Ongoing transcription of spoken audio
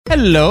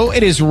Hello,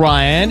 it is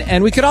Ryan,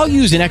 and we could all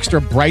use an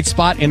extra bright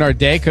spot in our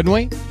day, couldn't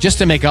we? Just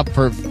to make up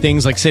for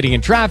things like sitting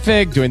in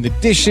traffic, doing the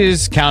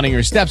dishes, counting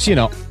your steps,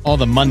 all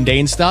the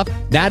mundane stuff.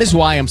 That is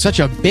why I'm such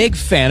a big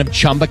fan of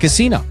Chumba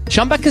Casino.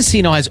 Chumba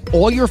Casino has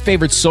all your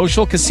favorite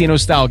social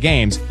casino-style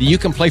games that you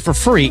can play for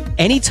free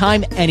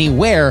anytime,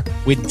 anywhere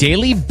with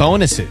daily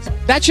bonuses.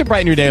 That should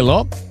brighten your day a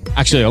little.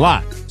 Actually, a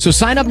lot. So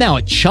sign up now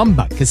at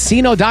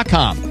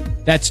ChumbaCasino.com.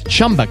 That's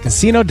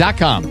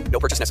ChumbaCasino.com. No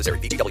purchase necessary.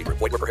 VGW Group.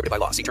 Void where prohibited by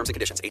law. See terms and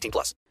conditions.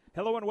 18+.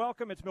 Hello and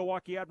welcome. It's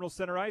Milwaukee Admirals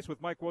Center Ice with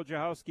Mike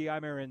Wojciechowski.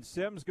 I'm Aaron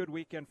Sims. Good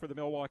weekend for the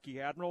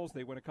Milwaukee Admirals.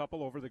 They win a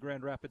couple over the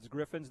Grand Rapids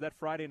Griffins. That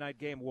Friday night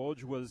game,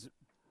 Woj, was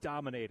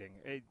dominating.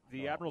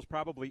 The Admirals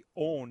probably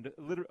owned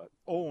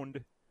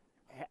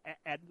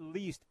at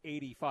least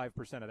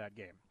 85% of that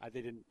game.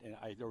 They didn't.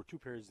 There were two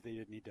periods they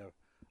didn't need to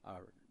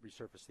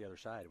resurface the other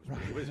side.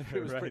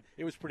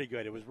 It was pretty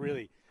good. It was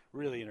really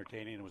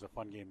entertaining. It was a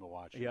fun game to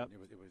watch. Yep.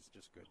 It was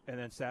just good. And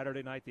then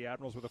Saturday night, the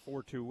Admirals with a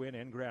 4-2 win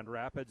in Grand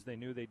Rapids. They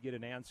knew they'd get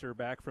an answer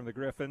back from the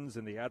Griffins,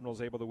 and the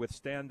Admirals able to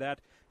withstand that.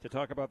 To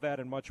talk about that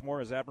and much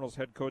more is Admirals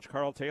head coach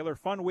Carl Taylor.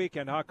 Fun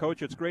weekend, huh,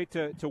 Coach? It's great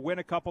to win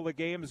a couple of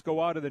games,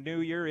 go out of the new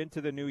year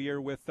into the new year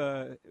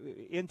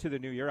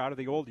out of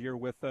the old year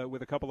with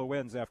a couple of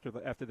wins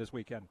after this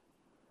weekend.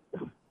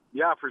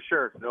 Yeah, for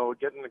sure.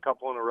 Getting a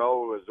couple in a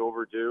row was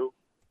overdue.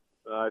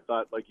 I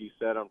thought, like you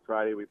said, on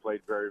Friday we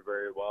played very,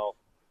 very well.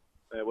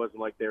 It wasn't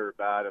like they were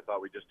bad. I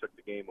thought we just took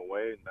the game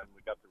away, and then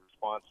we got the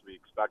response we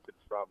expected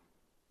from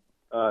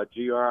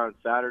GR on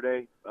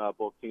Saturday.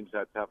 Both teams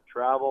had tough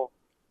travel,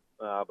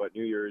 but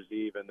New Year's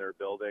Eve in their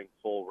building,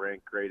 full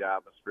rink, great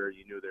atmosphere.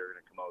 You knew they were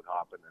going to come out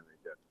hopping, and they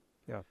did.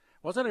 Yeah, it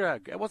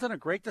wasn't a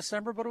great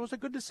December, but it was a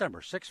good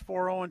December.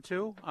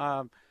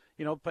 6-4-0-2.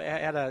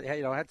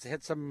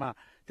 Had some a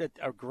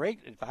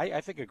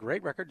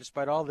great record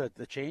despite all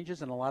the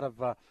changes and a lot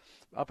of up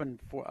and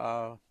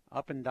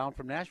down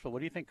from Nashville. What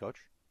do you think, Coach?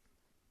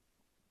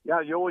 Yeah,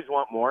 you always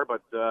want more,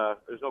 but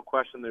there's no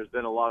question there's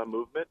been a lot of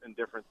movement and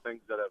different things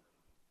that have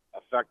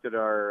affected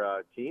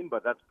our team,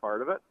 but that's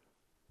part of it.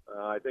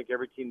 I think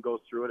every team goes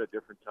through it at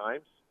different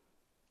times.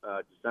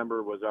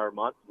 December was our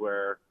month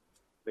where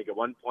I think at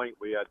one point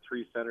we had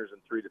 3 centers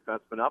and 3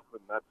 defensemen up,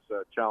 and that's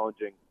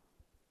challenging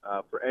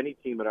for any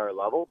team at our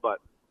level, but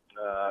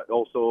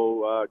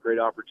also a great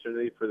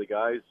opportunity for the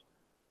guys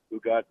who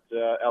got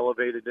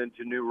elevated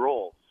into new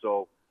roles.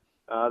 So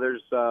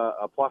there's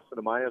a plus and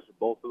a minus of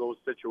both of those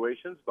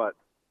situations, but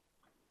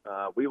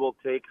we will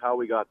take how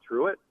we got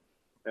through it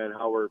and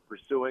how we're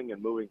pursuing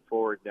and moving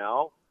forward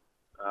now.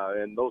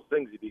 And those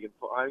things, if you can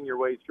find your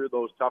way through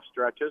those tough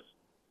stretches,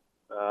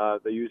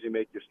 they usually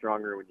make you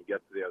stronger when you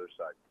get to the other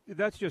side.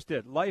 That's just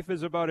it. Life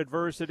is about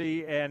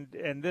adversity, and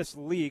this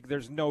league,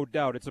 there's no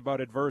doubt it's about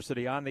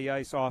adversity on the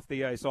ice, off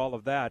the ice, all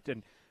of that.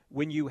 And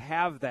when you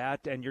have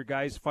that and your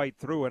guys fight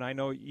through, and I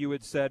know you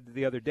had said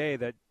the other day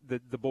that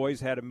the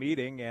boys had a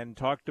meeting and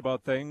talked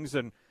about things,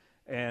 and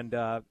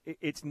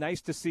it's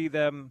nice to see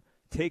them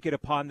take it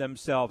upon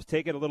themselves,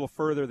 take it a little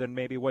further than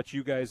maybe what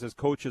you guys as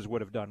coaches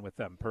would have done with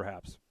them,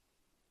 perhaps.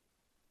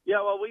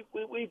 Yeah, well, we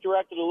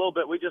directed a little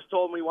bit. We just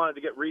told them we wanted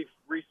to get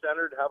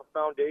recentered, have a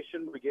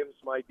foundation. We gave them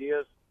some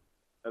ideas,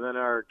 and then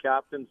our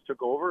captains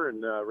took over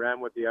and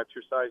ran with the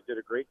exercise, did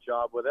a great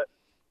job with it.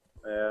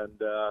 And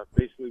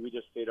basically we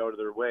just stayed out of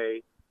their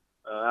way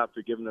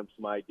after giving them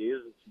some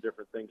ideas and some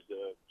different things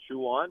to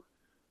chew on.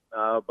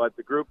 But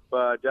the group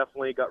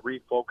definitely got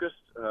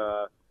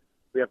refocused.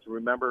 We have to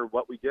remember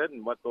what we did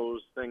and what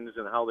those things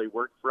and how they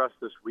worked for us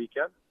this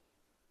weekend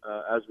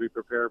as we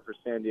prepare for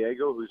San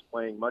Diego, who's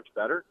playing much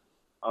better.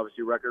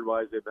 Obviously,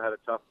 record-wise, they've had a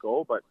tough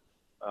go, but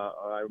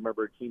I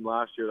remember a team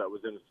last year that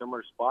was in a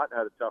similar spot,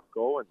 had a tough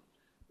go, and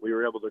we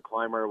were able to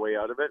climb our way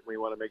out of it. And we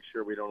want to make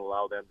sure we don't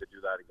allow them to do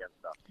that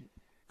against us.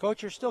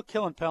 Coach, you're still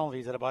killing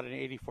penalties at about an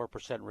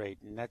 84% rate,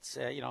 and that's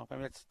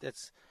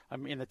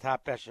I'm in the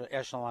top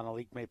echelon of the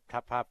league, maybe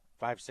top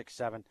 5, 6,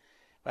 7.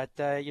 But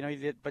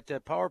but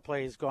the power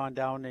play has gone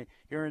down.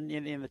 You're in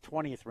the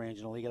 20th range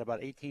in the league at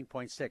about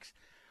 18.6.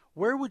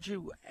 Where would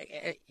you,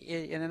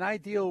 in an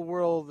ideal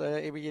world,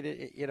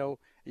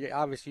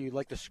 obviously you'd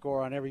like to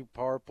score on every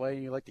power play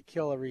and you like to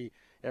kill every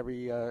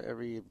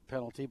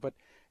penalty. But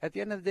at the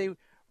end of the day,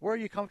 where are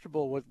you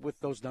comfortable with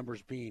those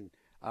numbers being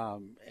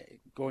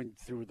going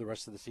through the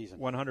rest of the season?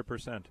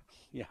 100%.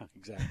 Yeah,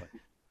 exactly.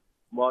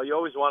 Well, you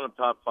always want them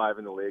top 5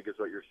 in the league is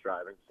what you're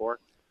striving for.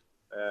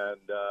 And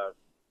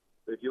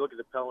if you look at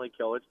the penalty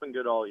kill, it's been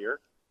good all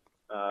year.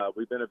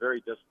 We've been a very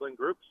disciplined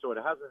group, so it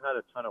hasn't had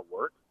a ton of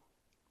work.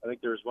 I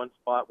think there was one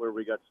spot where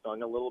we got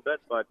stung a little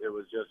bit, but it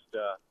was just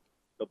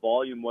the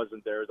volume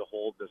wasn't there to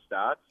hold the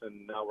stats,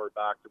 and now we're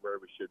back to where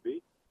we should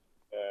be.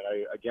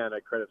 And I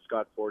credit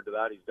Scott Ford to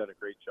that. He's done a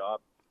great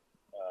job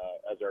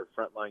as our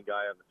frontline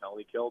guy on the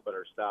penalty kill, but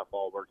our staff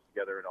all works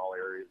together in all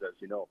areas, as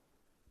you know.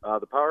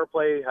 The power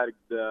play had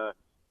a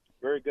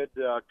very good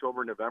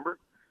October, November.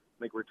 I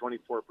think we're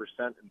 24%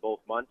 in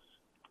both months.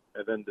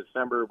 And then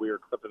December, we were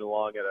clipping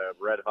along at a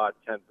red-hot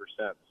 10%.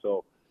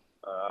 So,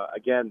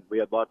 again, we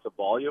had lots of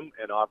volume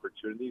and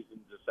opportunities in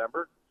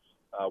December.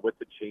 with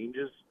the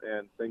changes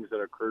and things that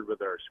occurred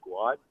with our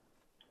squad.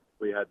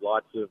 We had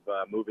lots of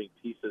moving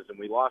pieces, and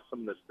we lost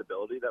some of the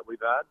stability that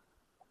we've had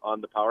on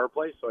the power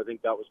play, so I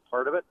think that was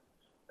part of it.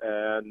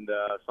 And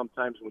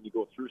sometimes when you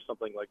go through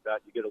something like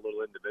that, you get a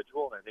little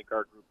individual, and I think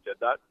our group did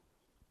that.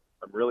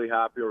 I'm really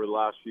happy over the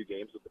last few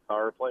games with the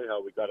power play,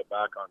 how we got it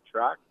back on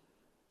track.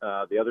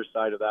 The other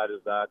side of that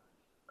is that,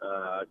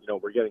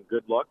 we're getting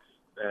good looks,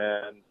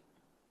 and,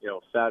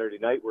 Saturday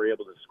night we're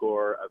able to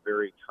score a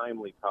very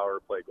timely power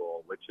play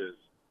goal, which is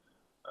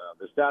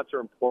the stats are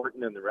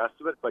important and the rest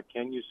of it, but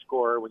can you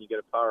score when you get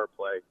a power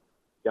play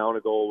down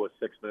a goal with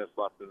 6 minutes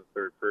left in the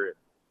third period?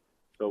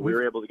 So we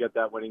were able to get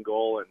that winning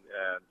goal, and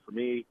for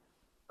me,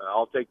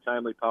 I'll take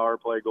timely power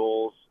play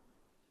goals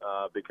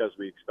because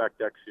we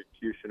expect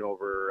execution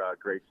over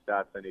great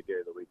stats any day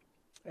of the week.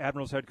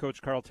 Admirals head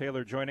coach Carl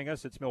Taylor joining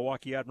us. It's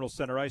Milwaukee Admirals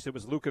center ice. It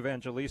was Luke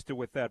Evangelista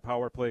with that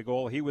power play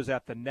goal. He was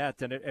at the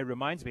net, and it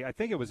reminds me, I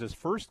think it was his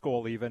first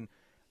goal even.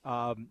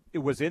 It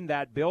was in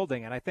that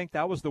building, and I think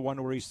that was the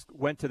one where he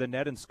went to the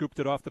net and scooped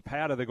it off the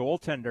pad of the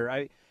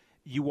goaltender.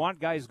 You want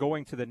guys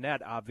going to the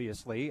net,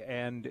 obviously,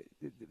 and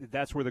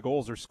that's where the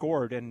goals are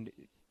scored. And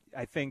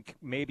I think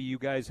maybe you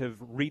guys have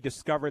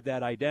rediscovered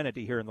that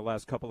identity here in the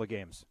last couple of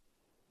games.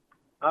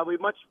 We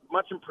much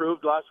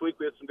improved last week.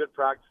 We had some good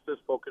practices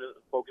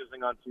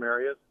focusing on some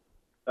areas.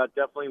 That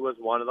definitely was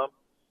one of them.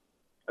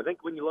 I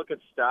think when you look at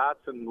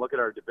stats and look at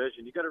our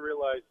division, you got to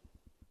realize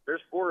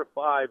there's 4 or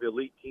 5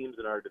 elite teams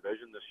in our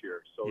division this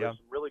year. So there's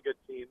some really good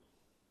teams,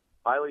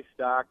 highly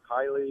stacked,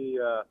 highly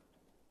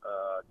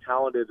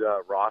talented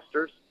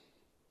rosters.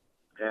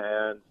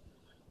 And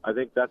I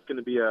think that's going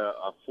to be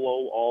a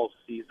flow all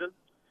season.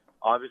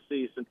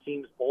 Obviously, some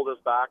teams pulled us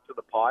back to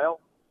the pile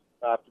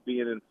after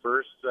being in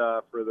first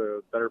for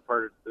the better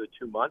part of the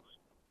 2 months.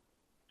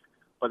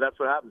 But that's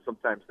what happens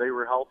sometimes. They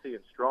were healthy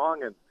and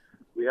strong, and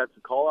we had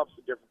some call-ups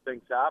and different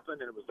things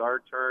happen, and it was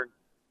our turn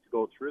to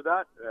go through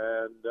that.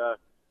 And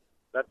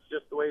that's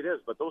just the way it is.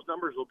 But those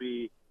numbers will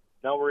be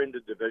 – now we're into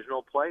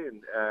divisional play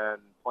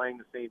and playing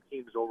the same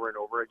teams over and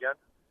over again.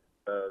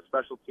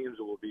 Special teams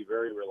will be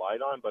very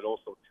relied on, but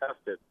also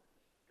tested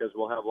because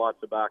we'll have lots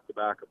of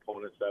back-to-back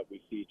opponents that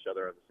we see each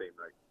other on the same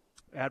night.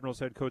 Admirals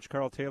head coach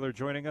Carl Taylor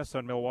joining us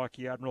on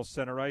Milwaukee Admirals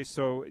center ice.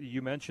 So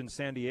you mentioned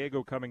San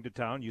Diego coming to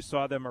town. You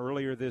saw them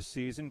earlier this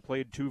season,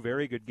 played 2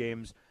 very good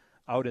games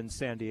out in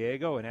San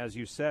Diego, and as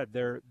you said,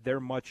 they're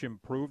much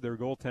improved. Their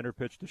goaltender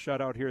pitched a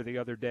shutout here the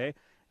other day.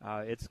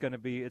 It's going to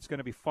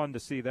be fun to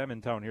see them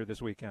in town here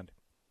this weekend.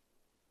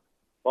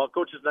 Well,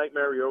 coach's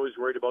nightmare. You're always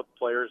worried about the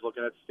players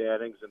looking at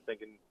standings and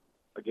thinking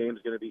a game's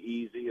going to be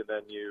easy, and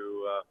then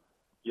you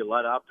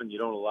let up and you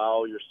don't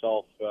allow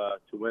yourself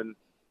to win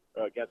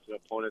against an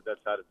opponent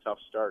that's had a tough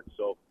start.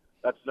 So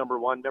that's number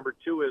one. Number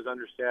two is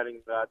understanding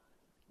that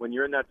when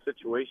you're in that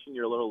situation,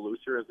 you're a little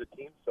looser as a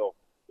team. So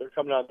they're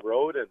coming on the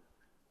road, and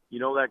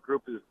that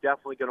group is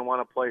definitely going to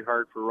want to play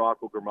hard for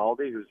Rocco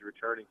Grimaldi, who's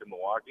returning to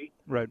Milwaukee.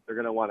 Right. They're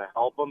going to want to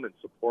help him and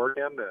support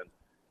him, and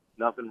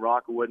nothing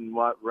Rocco wouldn't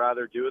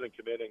rather do than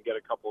come in and get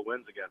a couple of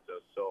wins against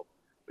us. So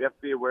we have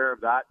to be aware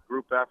of that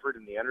group effort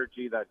and the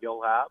energy that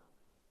he'll have,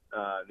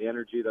 the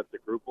energy that the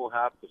group will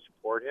have to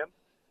support him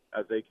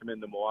as they come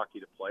into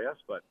Milwaukee to play us.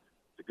 But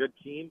it's a good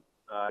team.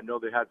 I know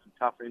they had some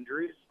tough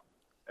injuries,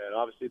 and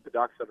obviously the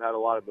Ducks have had a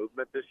lot of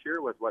movement this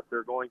year with what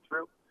they're going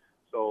through.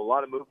 So a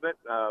lot of movement,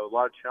 a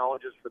lot of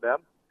challenges for them.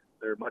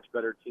 They're a much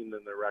better team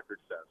than their record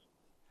says.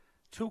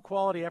 2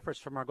 quality efforts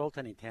from our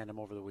goaltending tandem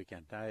over the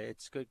weekend.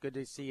 It's good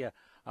to see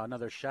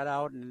another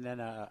shutout and then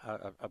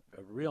a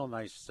real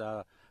nice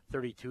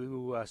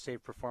 32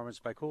 save performance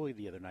by Cooley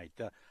the other night.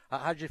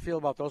 How did you feel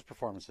about those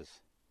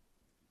performances?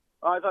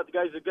 I thought the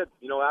guys did good.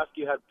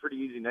 Askey had a pretty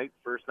easy night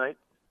first night.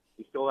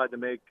 He still had to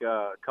make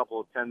a couple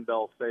of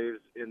 10-bell saves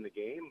in the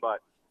game,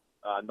 but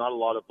not a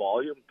lot of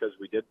volume because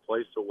we did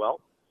play so well.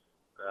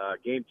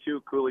 Game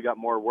 2, Cooley got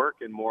more work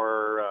and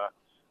more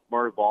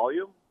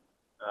volume.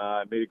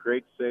 Made a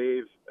great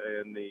save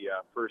in the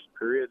first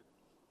period,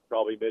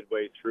 probably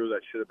midway through.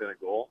 That should have been a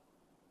goal.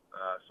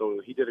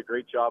 So he did a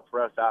great job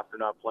for us after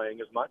not playing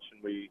as much. And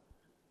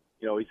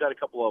he's had a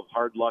couple of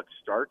hard luck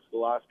starts the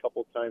last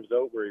couple of times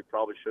out where he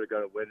probably should have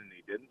got a win and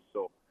he didn't.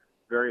 So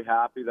very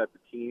happy that the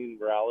team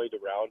rallied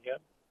around him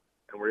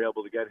and we're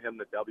able to get him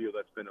the W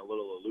that's been a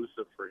little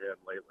elusive for him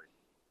lately.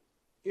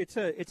 It's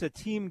a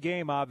team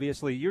game,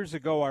 obviously. Years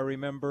ago, I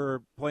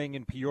remember playing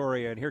in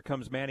Peoria, and here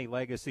comes Manny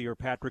Legacy or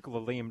Patrick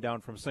Lalime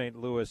down from St.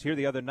 Louis. Here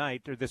the other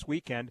night, or this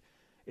weekend,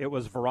 it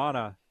was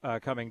Vrana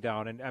coming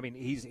down. And, I mean,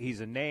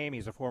 he's a name.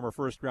 He's a former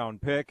first-round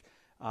pick,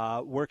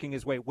 working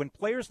his way. When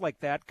players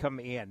like that come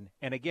in,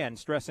 and, again,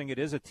 stressing it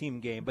is a team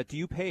game, but do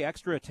you pay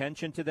extra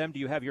attention to them? Do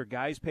you have your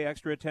guys pay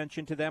extra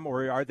attention to them,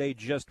 or are they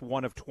just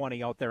one of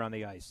 20 out there on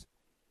the ice?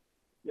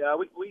 Yeah,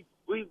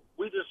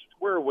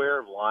 we're aware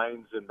of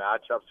lines and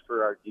matchups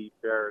for our deep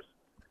pairs,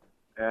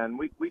 and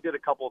we did a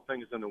couple of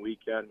things on the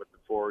weekend with the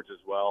forwards as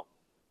well.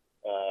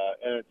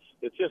 And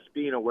it's just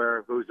being aware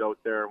of who's out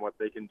there and what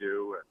they can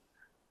do.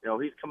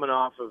 And, he's coming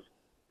off of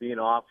being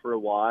off for a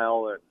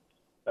while, and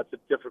that's a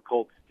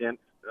difficult stint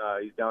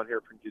He's down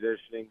here for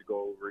conditioning to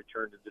go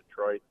return to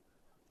Detroit.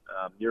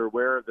 You're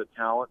aware of the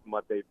talent and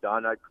what they've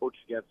done. I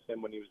coached against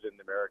him when he was in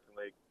the American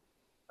League.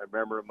 I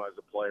remember him as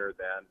a player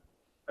then.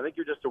 I think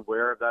you're just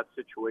aware of that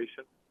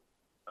situation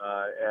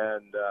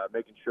and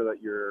making sure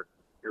that your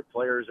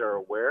players are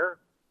aware,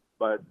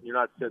 but you're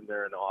not sitting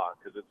there in awe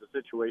because it's a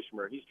situation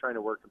where he's trying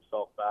to work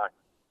himself back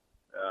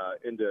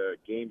into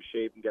game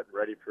shape and getting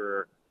ready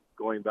for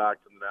going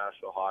back to the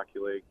National Hockey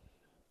League.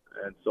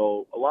 And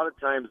so a lot of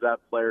times that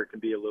player can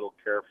be a little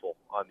careful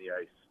on the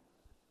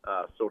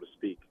ice, so to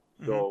speak.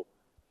 Mm-hmm. So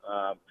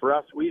for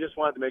us, we just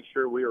wanted to make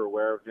sure we were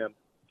aware of him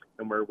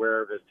and we're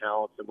aware of his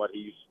talents and what he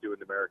used to do in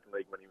the American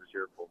League when he was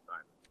here full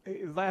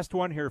time. Last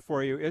one here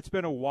for you. It's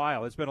been a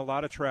while. It's been a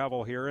lot of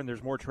travel here, and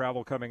there's more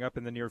travel coming up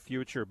in the near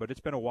future, but it's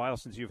been a while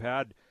since you've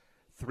had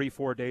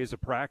 3-4 days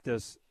of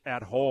practice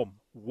at home.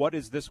 What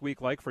is this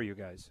week like for you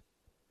guys?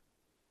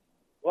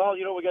 Well,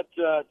 we got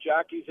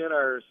Jackie's in,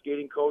 our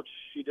skating coach.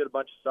 She did a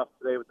bunch of stuff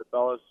today with the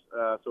fellas,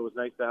 so it was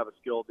nice to have a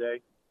skill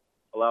day,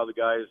 allow the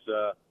guys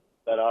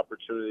that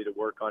opportunity to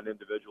work on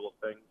individual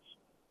things.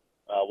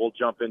 We'll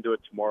jump into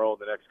it tomorrow,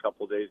 the next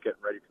couple of days,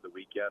 getting ready for the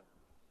weekend.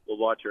 We'll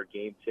watch our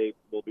game tape.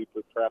 We'll be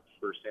prepped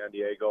for San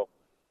Diego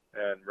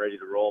and ready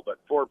to roll. But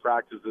 4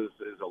 practices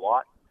is a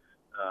lot.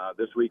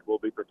 This week we'll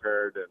be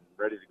prepared and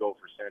ready to go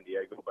for San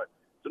Diego. But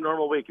it's a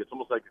normal week. It's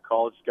almost like a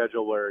college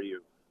schedule where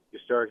you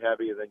start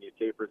heavy and then you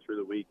taper through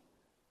the week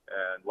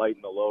and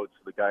lighten the load so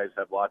the guys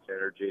have lots of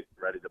energy and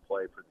ready to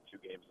play for the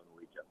 2 games on the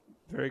weekend.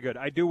 Very good.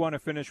 I do want to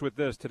finish with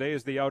this. Today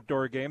is the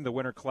outdoor game, the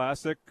Winter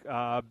Classic.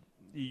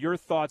 Your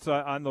thoughts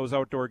on those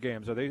outdoor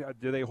games?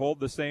 Do they hold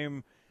the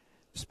same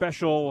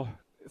special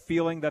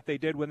feeling that they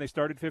did when they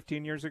started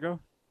 15 years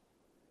ago?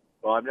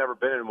 Well, I've never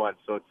been in one,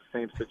 so it's the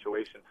same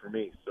situation for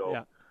me. So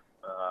yeah.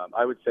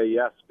 I would say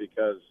yes,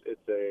 because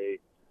it's a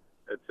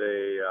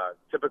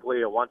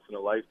typically a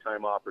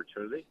once-in-a-lifetime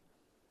opportunity,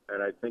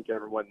 and I think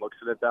everyone looks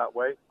at it that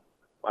way.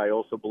 I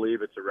also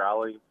believe it's a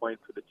rallying point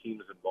for the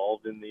teams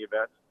involved in the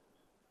event.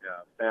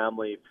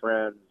 Family,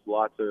 friends,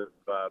 lots of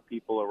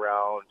people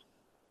around,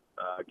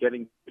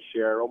 getting to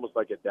share almost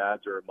like a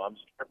dad's or a mom's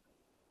trip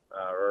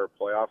or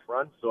a playoff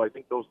run. So I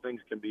think those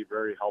things can be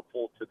very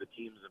helpful to the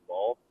teams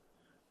involved.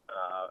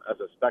 As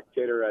a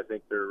spectator, I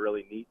think they're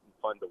really neat and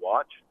fun to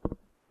watch,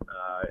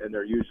 and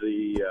they're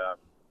usually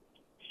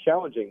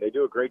challenging. They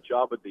do a great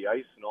job with the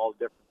ice and all the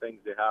different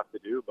things they have to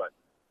do, but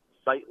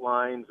sight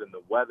lines and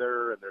the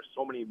weather, and there's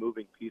so many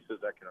moving pieces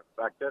that can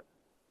affect it.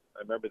 I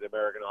remember the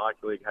American Hockey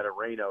League had a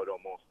rain out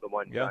almost the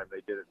one time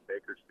they did it in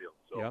Bakersfield.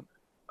 So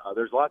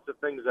there's lots of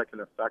things that can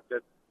affect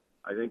it.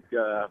 I think,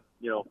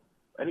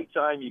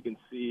 anytime you can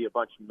see a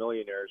bunch of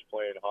millionaires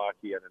playing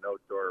hockey at an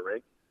outdoor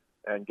rink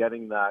and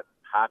getting that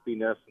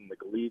happiness and the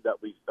glee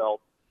that we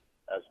felt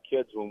as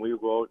kids when we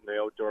go out in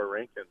the outdoor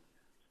rink and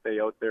stay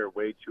out there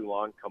way too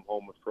long, come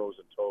home with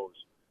frozen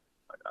toes.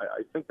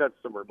 I think that's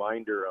some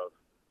reminder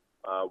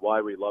of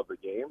why we love the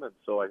game, and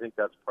so I think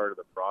that's part of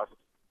the process.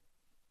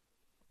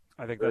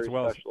 I think that's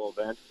well. Special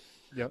event,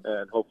 yep.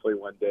 And hopefully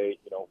one day,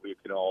 we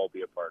can all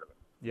be a part of it.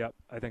 Yep,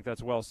 I think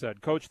that's well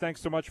said. Coach, thanks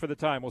so much for the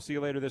time. We'll see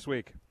you later this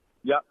week.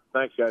 Yep,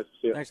 thanks, guys.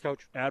 See you. Thanks,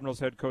 Coach. Admirals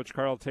head coach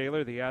Carl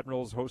Taylor. The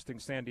Admirals hosting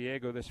San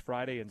Diego this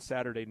Friday and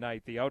Saturday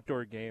night. The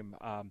outdoor game.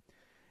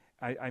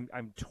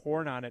 I'm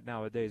torn on it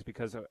nowadays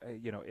because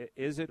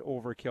is it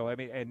overkill? I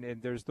mean,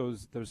 and there's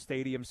those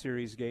Stadium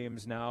Series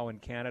games now,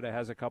 and Canada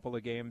has a couple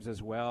of games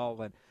as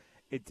well, and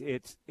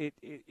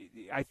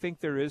I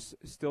think there is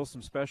still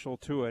some special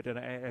to it, and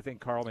I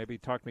think Carl maybe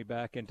talked me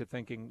back into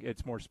thinking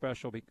it's more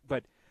special,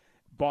 but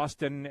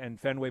Boston and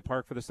Fenway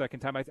Park for the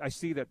second time. I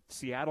see that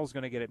Seattle's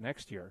going to get it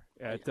next year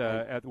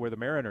at where the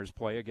Mariners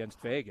play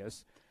against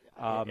Vegas.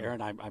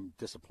 Aaron, I'm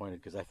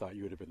disappointed because I thought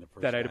you would have been the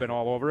first. That I'd have been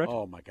all over it.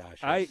 Oh my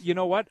gosh! You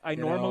know what? I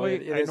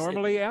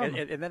normally am.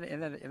 And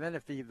then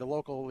if the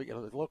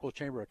local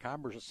chamber of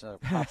commerce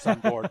pops on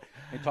board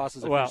and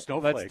tosses a few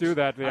snowflakes. Let's do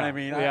that. Yeah. I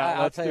mean,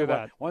 I'll let's tell do you that.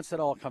 what, once it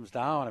all comes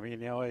down,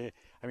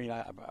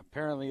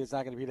 apparently it's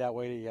not going to be that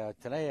way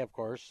today, of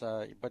course.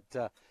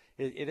 But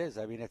it is.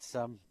 I mean, it's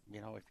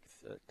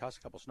it tossed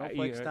a couple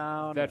snowflakes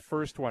down. That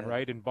first one,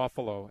 right, in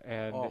Buffalo,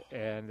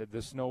 and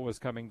the snow was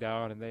coming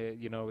down, and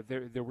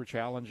there were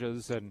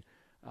challenges, and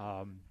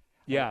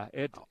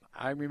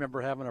I remember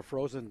having a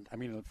frozen.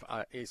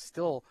 A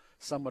still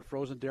somewhat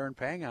frozen Darren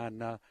Pang on.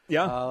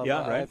 Right.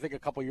 I think a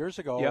couple years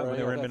ago. Yeah, when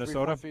they were in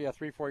Minnesota.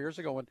 3-4 years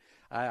ago, when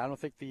I don't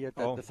think the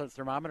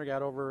thermometer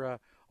got over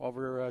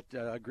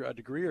a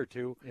degree or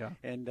two. Yeah.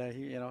 And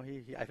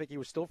I think he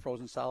was still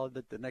frozen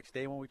solid the next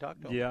day when we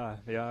talked to him.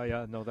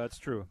 Yeah. No, that's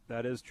true.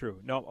 That is true.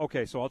 No,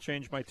 okay. So I'll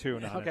change my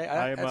tune on okay,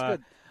 it. that's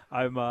good.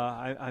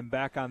 I'm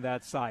back on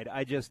that side.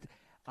 I just,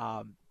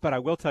 but I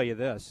will tell you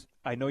this.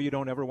 I know you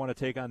don't ever want to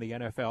take on the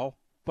NFL,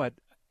 but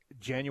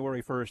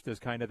January 1st is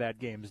kind of that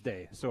game's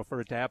day. So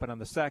for it to happen on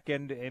the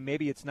 2nd, and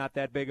maybe it's not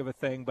that big of a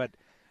thing, but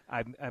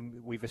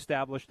we've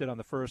established it on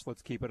the first.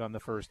 Let's keep it on the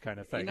first kind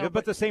of thing. You know,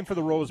 but the same for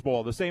the Rose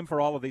Bowl. The same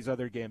for all of these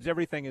other games.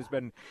 Everything has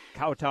been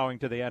kowtowing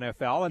to the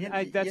NFL,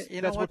 and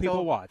that's what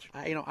people watch.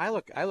 I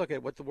look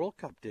at what the World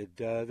Cup did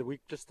the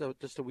week just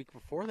a week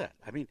before that.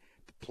 I mean,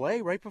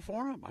 play right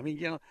before them. I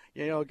mean,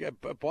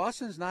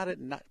 Boston's not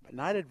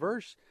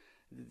adverse.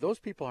 Those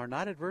people are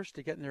not adverse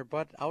to getting their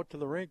butt out to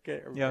the rink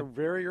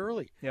very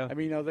early. Yeah. I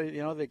mean, they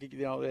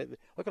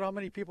look at how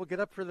many people get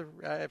up for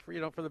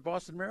the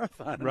Boston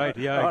Marathon. Right.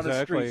 Yeah. On Exactly.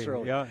 the streets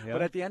early. Yeah.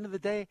 But at the end of the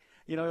day,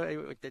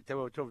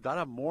 to have done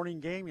a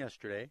morning game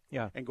yesterday,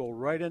 and go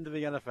right into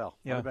the NFL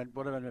would have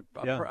been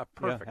a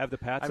perfect. Have the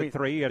Pats at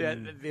 3.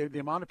 And the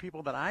amount of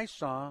people that I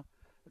saw,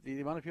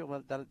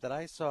 that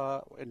I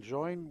saw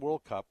enjoying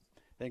World Cup,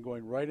 then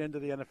going right into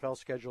the NFL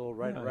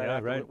schedule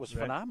it was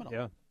phenomenal.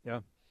 Yeah. Yeah.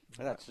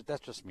 That's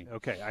just me.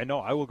 Okay, I know.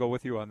 I will go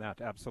with you on that,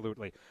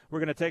 absolutely. We're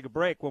going to take a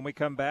break. When we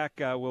come back,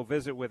 we'll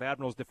visit with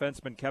Admirals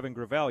defenseman Kevin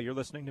Gravel. You're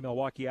listening to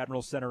Milwaukee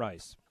Admirals Center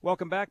Ice.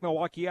 Welcome back,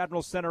 Milwaukee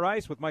Admirals Center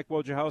Ice with Mike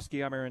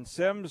Wojciechowski. I'm Aaron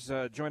Sims.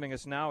 Joining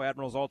us now,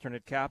 Admirals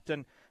alternate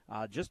captain.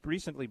 Just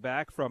recently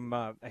back from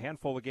a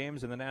handful of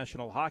games in the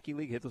National Hockey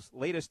League, his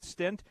latest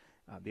stint.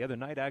 The other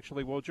night,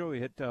 actually, Wojo, he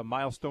hit a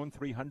milestone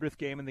 300th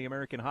game in the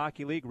American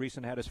Hockey League.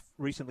 Recently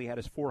had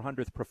his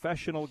 400th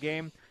professional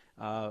game.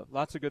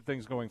 Lots of good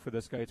things going for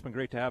this guy. It's been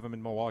great to have him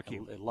in Milwaukee.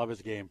 I love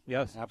his game.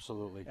 Yes,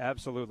 absolutely.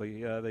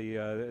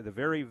 The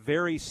very,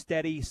 very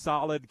steady,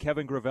 solid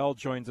Kevin Gravel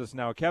joins us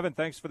now. Kevin,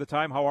 thanks for the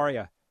time. How are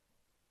you?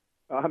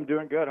 I'm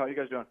doing good. How are you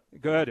guys doing?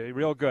 Good,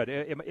 real good.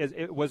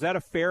 Was that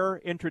a fair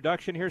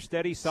introduction here?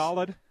 Steady,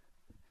 solid.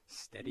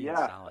 Steady and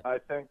solid. I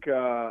think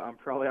I'm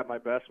probably at my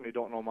best when you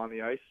don't know I'm on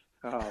the ice.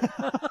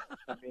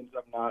 That means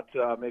I'm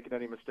not making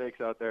any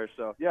mistakes out there.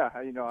 So,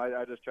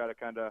 I just try to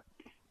kind of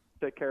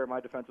take care of my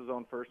defensive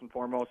zone first and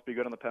foremost, be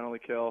good on the penalty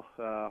kill,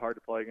 hard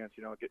to play against,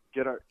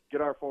 get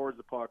our forwards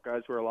the puck,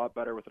 guys who are a lot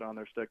better with it on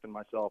their stick than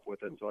myself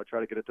with it. So I try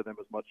to get it to them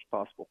as much as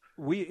possible.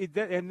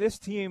 And this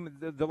team,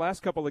 the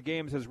last couple of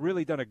games has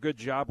really done a good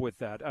job with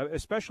that,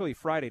 especially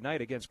Friday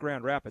night against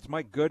Grand Rapids.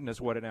 My goodness,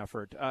 what an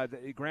effort.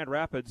 Grand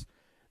Rapids,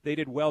 they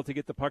did well to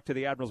get the puck to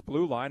the Admirals'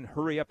 blue line,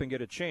 hurry up and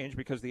get a change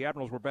because the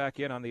Admirals were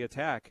back in on the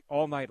attack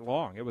all night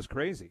long. It was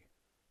crazy.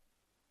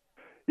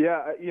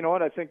 Yeah, you know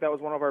what? I think that was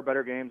one of our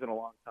better games in a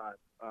long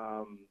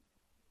time.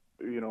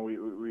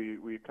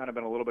 We've kind of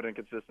been a little bit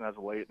inconsistent as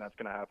of late, and that's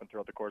going to happen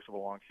throughout the course of a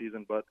long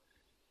season. But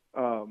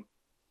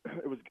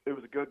it was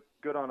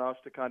good on us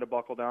to kind of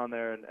buckle down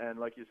there, and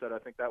like you said, I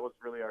think that was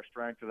really our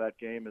strength of that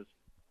game is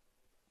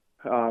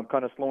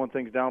kind of slowing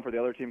things down for the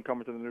other team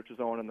coming to the neutral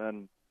zone, and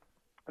then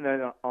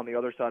on the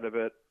other side of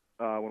it,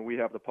 when we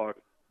have the puck,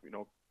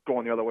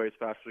 going the other way as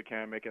fast as we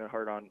can, making it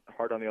hard on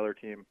the other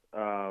team.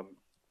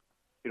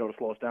 To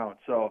slow us down.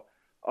 So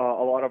a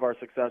lot of our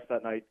success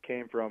that night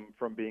came from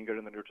being good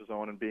in the neutral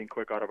zone and being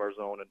quick out of our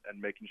zone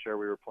and making sure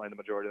we were playing the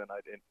majority of the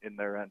night in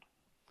their end.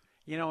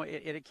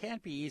 It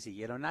can't be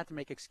easy, not to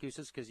make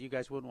excuses because you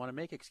guys wouldn't want to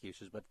make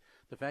excuses, but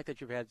the fact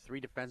that you've had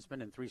 3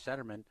 defensemen and 3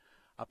 centermen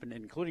up and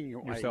including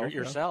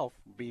yourself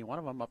being one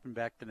of them up and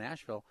back to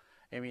Nashville.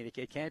 I mean,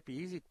 it can't be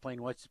easy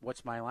playing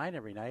what's my line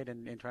every night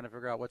and trying to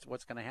figure out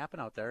what's going to happen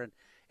out there.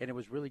 And it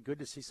was really good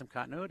to see some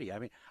continuity. I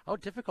mean, how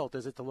difficult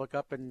is it to look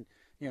up and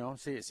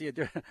see a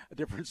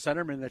different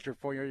centerman that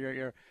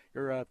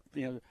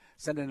you're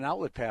sending an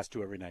outlet pass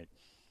to every night?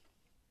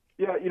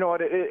 Yeah, you know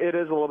what? It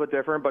is a little bit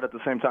different, but at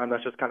the same time,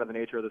 that's just kind of the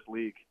nature of this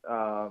league.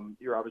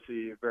 You're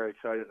obviously very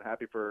excited and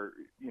happy for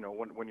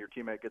when your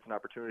teammate gets an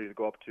opportunity to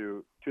go up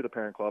to the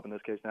parent club, in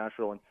this case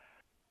Nashville,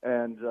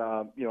 and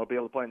be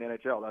able to play in the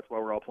NHL. That's why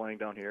we're all playing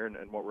down here,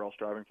 and what we're all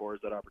striving for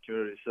is that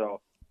opportunity.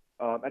 So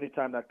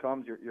anytime that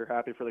comes, you're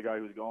happy for the guy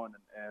who's going,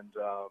 and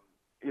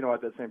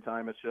at the same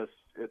time, it's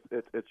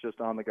just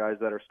on the guys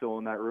that are still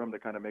in that room to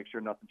kind of make sure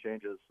nothing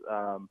changes.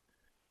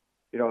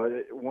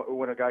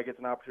 When a guy gets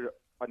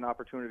an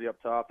opportunity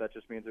up top, that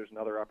just means there's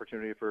another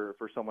opportunity for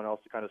someone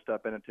else to kind of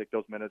step in and take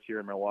those minutes here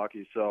in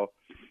Milwaukee. So,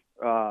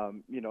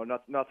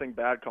 nothing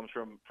bad comes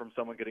from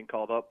someone getting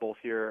called up both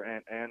here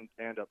and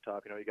up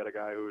top. You got a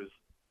guy who's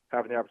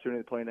having the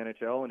opportunity to play in the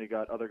NHL, and you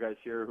got other guys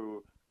here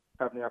who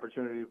having the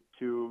opportunity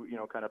to,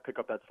 kind of pick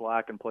up that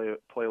slack and play a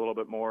little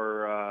bit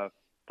more,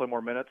 play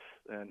more minutes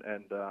and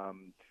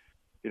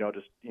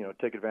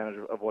take advantage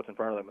of what's in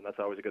front of them, and that's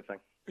always a good thing.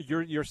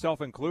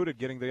 Yourself included,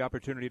 getting the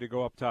opportunity to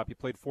go up top. You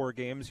played 4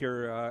 games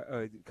here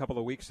a couple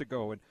of weeks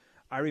ago, and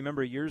I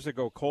remember years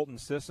ago Colton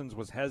Sissons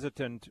was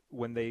hesitant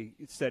when they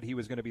said he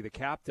was going to be the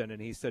captain, and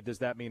he said, does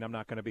that mean I'm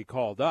not going to be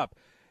called up?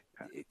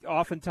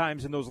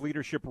 Oftentimes in those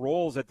leadership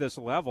roles at this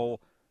level,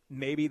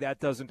 maybe that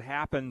doesn't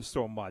happen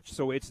so much.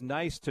 So it's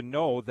nice to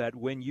know that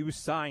when you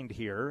signed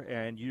here,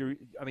 and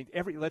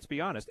let's be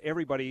honest,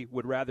 everybody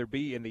would rather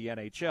be in the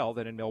NHL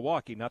than in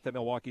Milwaukee. Not that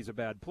Milwaukee's a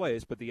bad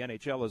place, but the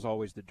NHL is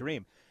always the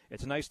dream.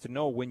 It's nice to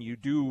know when you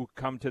do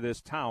come to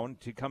this town,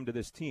 to come to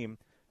this team,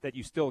 that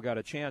you still got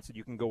a chance that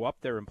you can go up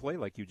there and play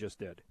like you just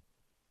did.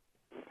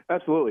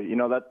 Absolutely.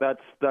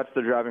 That's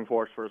the driving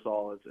force for us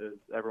all is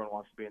everyone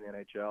wants to be in the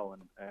NHL,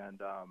 and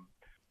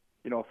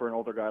for an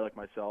older guy like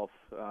myself,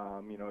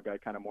 a guy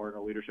kind of more in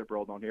a leadership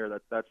role down here,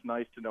 that's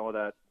nice to know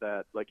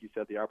that, like you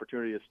said, the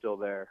opportunity is still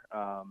there.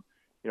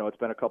 It's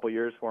been a couple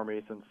years for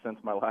me since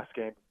my last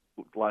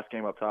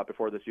game up top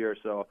before this year.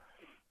 So,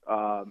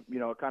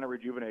 it kind of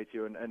rejuvenates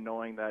you and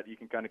knowing that you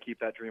can kind of keep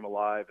that dream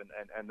alive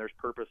and there's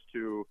purpose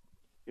to,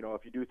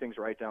 if you do things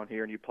right down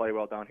here and you play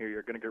well down here,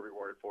 you're going to get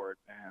rewarded for it.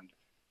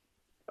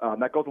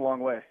 And that goes a long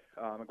way.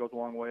 It goes a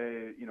long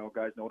way.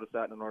 Guys notice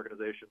that in an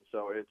organization.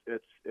 So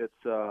it's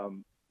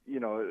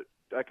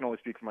I can only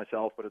speak for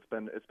myself, but it's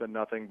been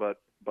nothing but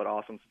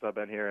awesome since I've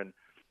been here. And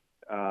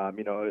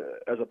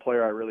as a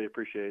player, I really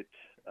appreciate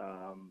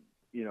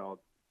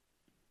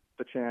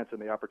the chance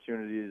and the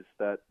opportunities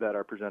that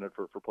are presented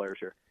for players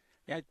here.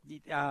 Yeah,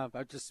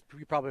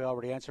 you probably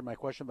already answered my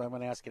question, but I'm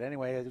going to ask it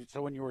anyway.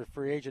 So when you were a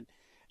free agent,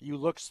 you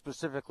looked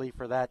specifically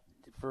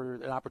for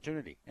an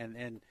opportunity,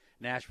 and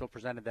Nashville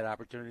presented that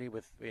opportunity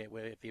with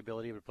the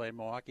ability to play in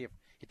Milwaukee if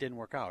it didn't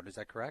work out. Is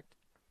that correct?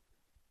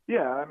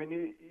 Yeah, I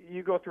mean,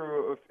 you go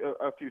through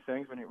a few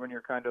things when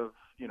you're kind of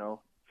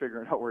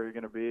figuring out where you're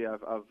going to be.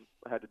 I've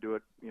had to do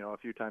it a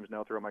few times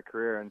now throughout my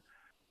career, and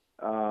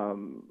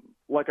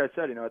like I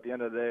said, at the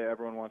end of the day,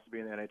 everyone wants to be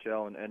in the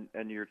NHL,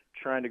 and you're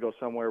trying to go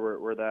somewhere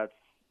where that's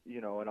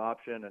an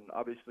option, and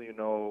obviously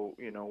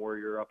where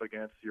you're up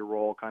against your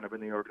role kind of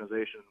in the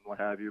organization and what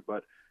have you,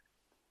 but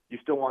you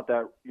still want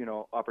that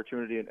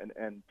opportunity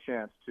and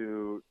chance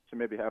to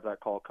maybe have that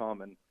call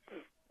come, and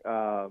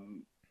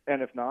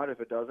if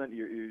it doesn't,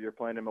 you're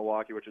playing in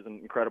Milwaukee, which is an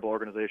incredible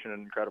organization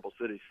and an incredible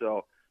city.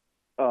 So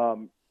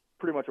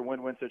pretty much a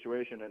win-win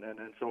situation,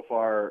 and so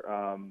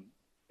far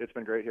it's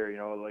been great here.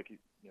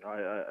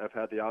 I've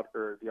had the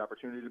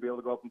opportunity to be able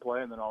to go up and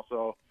play, and then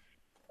also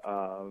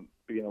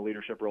be in a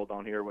leadership role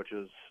down here, which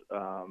is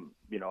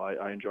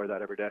I enjoy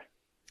that every day.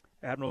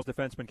 Admirals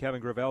defenseman Kevin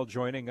Gravel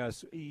joining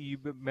us. You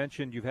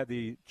mentioned you've had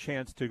the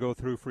chance to go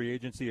through free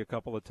agency a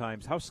couple of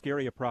times. How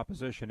scary a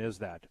proposition is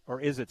that,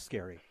 or is it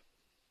scary?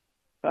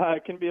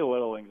 It can be a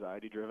little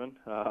anxiety-driven.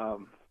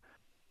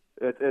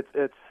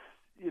 It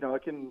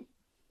can.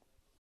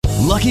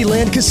 Lucky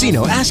Land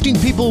Casino,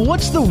 asking people,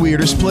 what's the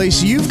weirdest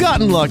place you've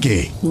gotten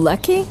lucky?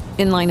 Lucky?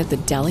 In line at the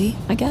deli,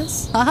 I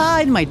guess?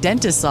 Aha, in my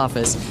dentist's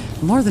office.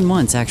 More than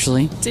once,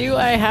 actually. Do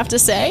I have to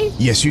say?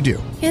 Yes, you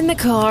do. In the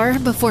car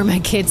before my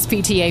kids'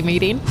 PTA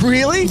meeting.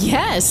 Really?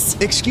 Yes.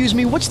 Excuse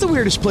me, what's the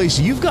weirdest place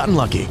you've gotten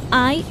lucky?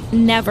 I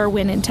never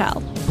win and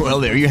tell.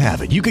 Well, there you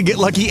have it. You can get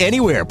lucky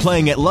anywhere,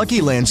 playing at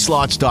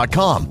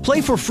LuckyLandSlots.com.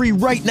 Play for free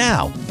right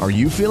now. Are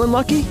you feeling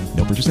lucky?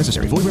 No purchase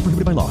necessary. Void where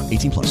prohibited by law.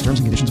 18+. Terms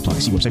and conditions apply.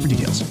 See website for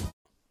details.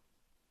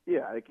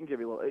 Yeah, it can give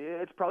you a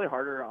little. It's probably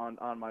harder on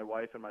my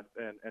wife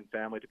and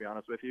family, to be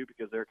honest with you,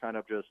 because they're kind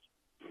of just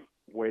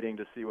waiting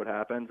to see what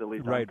happens. At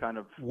least right. I'm kind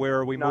of. Where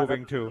are we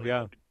moving to?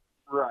 Yeah.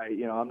 Right.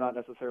 I'm not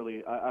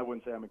necessarily. I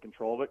wouldn't say I'm in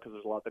control of it, because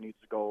there's a lot that needs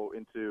to go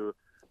into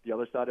the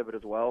other side of it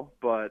as well.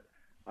 But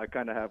I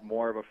kind of have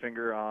more of a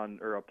finger on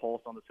or a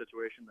pulse on the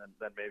situation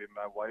than maybe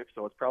my wife.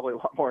 So it's probably a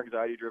lot more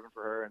anxiety driven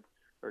for her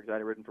or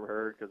anxiety ridden for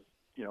her, because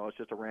it's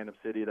just a random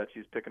city that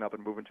she's picking up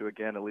and moving to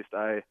again. At least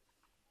I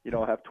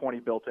have 20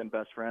 built-in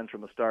best friends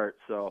from the start.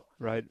 So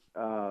right.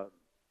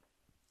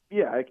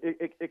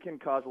 It can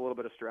cause a little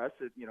bit of stress.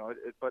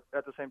 But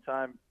at the same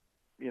time,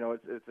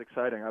 it's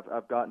exciting.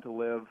 I've gotten to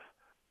live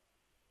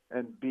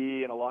and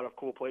be in a lot of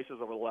cool places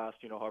over the last,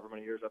 however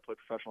many years I've played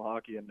professional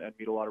hockey and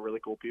meet a lot of really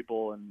cool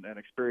people and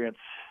experience,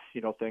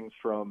 things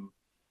from,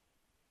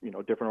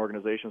 different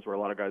organizations where a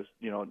lot of guys,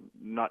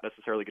 not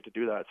necessarily get to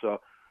do that. So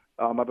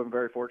I've been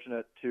very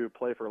fortunate to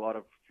play for a lot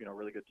of,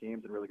 really good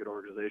teams and really good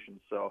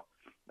organizations. So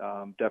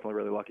definitely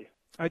really lucky.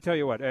 I tell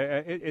you what,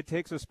 it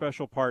takes a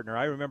special partner.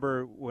 I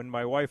remember when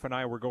my wife and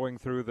I were going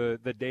through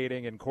the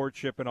dating and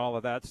courtship and all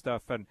of that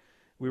stuff, and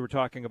we were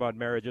talking about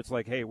marriage. It's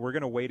like, hey, we're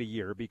going to wait a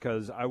year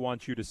because I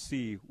want you to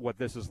see what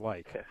this is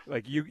like.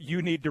 Like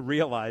you need to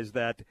realize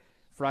that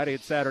Friday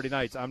and Saturday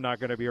nights I'm not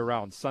going to be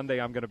around. Sunday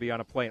I'm going to be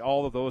on a plane.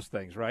 All of those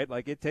things, right?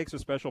 Like it takes a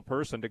special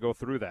person to go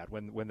through that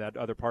when that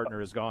other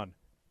partner is gone.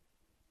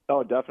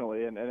 Oh,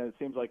 definitely, and it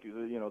seems like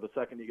the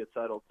second you get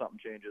settled, something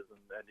changes, and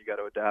you got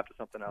to adapt to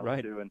something else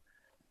right. too. And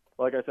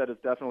like I said,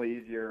 it's definitely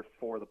easier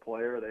for the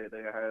player.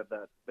 They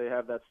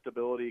have that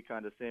stability,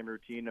 kind of same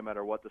routine, no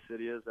matter what the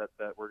city is that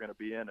we're going to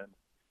be in, and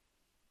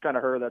kind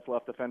of her that's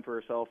left to fend for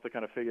herself to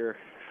kind of figure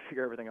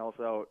everything else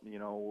out.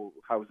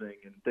 Housing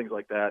and things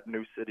like that,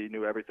 new city,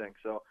 new everything.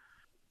 So,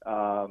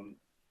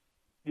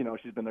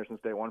 she's been there since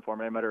day one for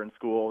me. I met her in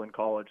school and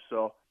college,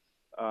 so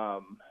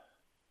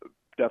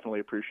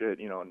definitely appreciate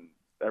and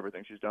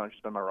everything she's done.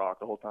 She's been my rock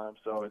the whole time.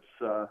 So it's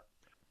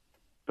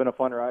been a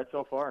fun ride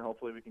so far, and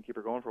hopefully we can keep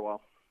her going for a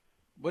while.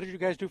 What did you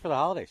guys do for the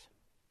holidays?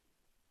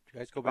 Did you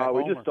guys go back home?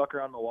 We just stuck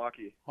around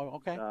Milwaukee. Oh,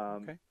 okay.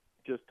 Okay.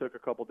 Just took a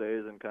couple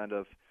days and kind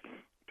of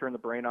turned the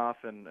brain off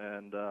and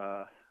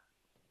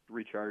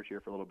recharged here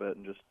for a little bit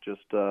and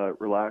just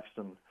relaxed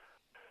and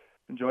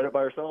enjoyed it by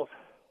ourselves.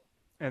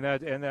 And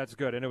that's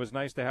good. And it was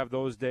nice to have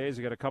those days.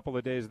 You got a couple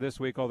of days this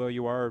week, although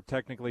you are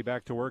technically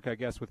back to work, I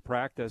guess, with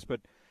practice.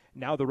 But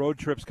now the road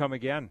trips come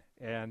again,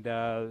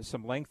 and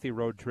some lengthy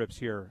road trips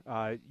here.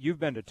 You've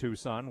been to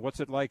Tucson. What's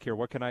it like here?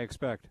 What can I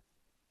expect?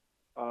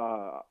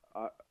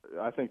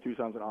 I think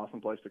Tucson's an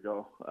awesome place to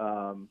go.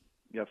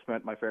 I've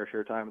spent my fair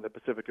share of time in the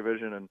Pacific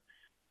Division, and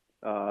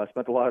I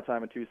spent a lot of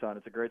time in Tucson.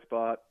 It's a great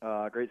spot,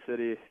 great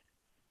city.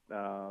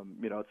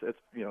 It's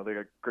they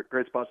got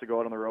great spots to go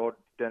out on the road,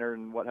 dinner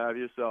and what have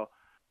you. So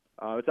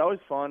it's always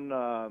fun,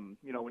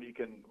 when you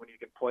can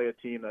play a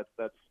team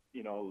that's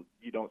you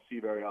don't see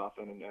very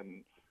often,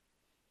 and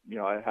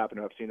I happen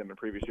to have seen them in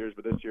previous years,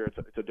 but this year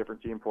it's a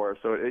different team for us.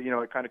 So it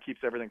kind of keeps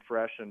everything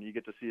fresh, and you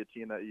get to see a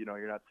team that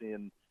you're not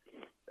seeing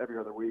every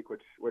other week,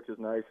 which is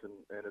nice, and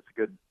it's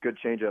a good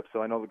change up.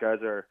 So I know the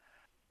guys are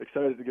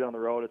excited to get on the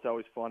road. It's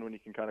always fun when you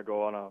can kind of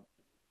go on a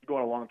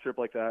long trip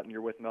like that, and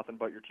you're with nothing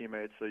but your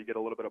teammates, so you get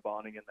a little bit of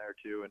bonding in there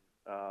too, and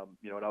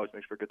it always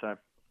makes for a good time.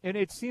 And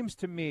it seems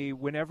to me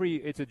whenever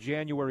it's a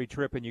January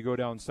trip and you go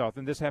down south,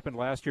 and this happened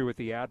last year with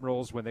the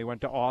Admirals when they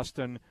went to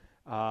Austin.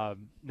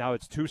 Now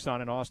it's Tucson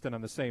and Austin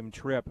on the same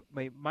trip.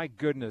 My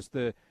goodness,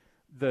 the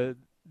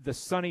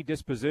sunny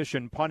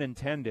disposition, pun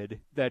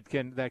intended, that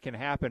can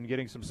happen,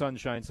 getting some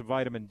sunshine, some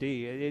vitamin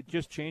D, it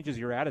just changes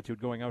your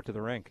attitude going out to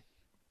the rink.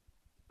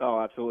 Oh,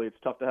 absolutely. It's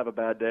tough to have a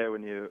bad day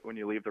when you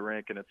leave the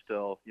rink and it's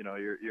still,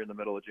 you're in the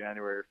middle of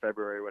January or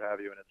February, what have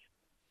you, and it's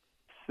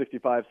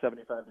 65,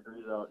 75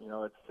 degrees out.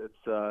 It's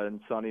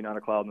and sunny, not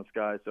a cloud in the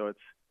sky. So it's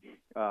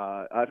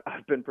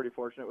I've been pretty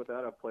fortunate with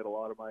that. I've played a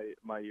lot of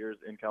my years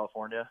in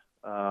California,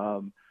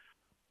 and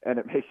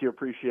it makes you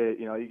appreciate.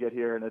 You get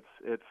here and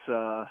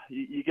it's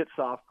you get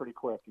soft pretty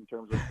quick in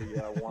terms of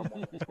the warm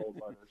weather and cold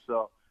weather.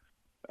 So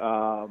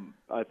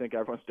I think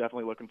everyone's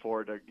definitely looking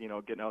forward to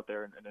getting out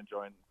there and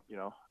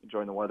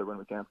enjoying the weather when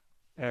we can.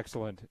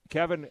 Excellent,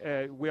 Kevin.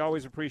 We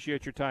always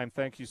appreciate your time.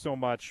 Thank you so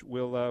much.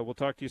 We'll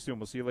talk to you soon.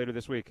 We'll see you later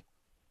this week.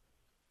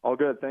 All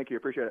good. Thank you.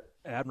 Appreciate it.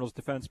 Admirals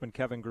defenseman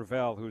Kevin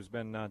Gravel, who's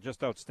been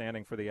just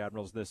outstanding for the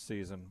Admirals this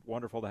season.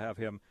 Wonderful to have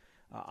him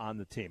on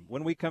the team.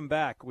 When we come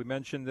back, we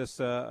mentioned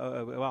this.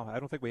 I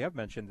don't think we have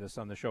mentioned this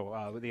on the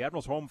show. The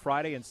Admirals home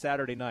Friday and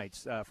Saturday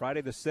nights.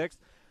 Friday the 6th,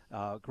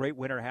 great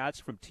winter hats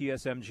from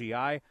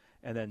TSMGI.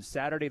 And then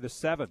Saturday the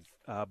 7th,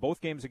 both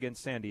games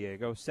against San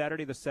Diego.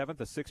 Saturday the 7th,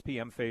 a 6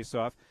 p.m.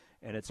 face-off.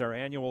 And it's our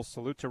annual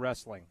Salute to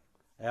Wrestling.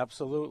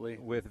 Absolutely.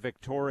 With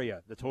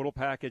Victoria, the total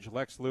package,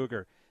 Lex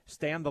Luger,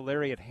 Stan the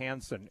Lariat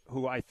Hansen,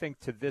 who I think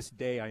to this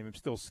day I am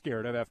still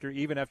scared of.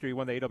 Even after he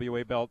won the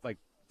AWA belt like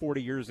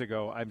 40 years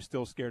ago, I'm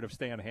still scared of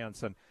Stan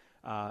Hansen.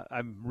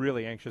 I'm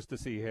really anxious to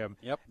see him.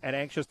 Yep. And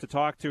anxious to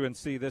talk to and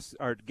see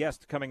our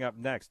guest coming up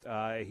next.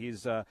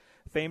 He's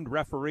famed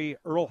referee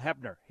Earl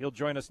Hebner. He'll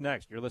join us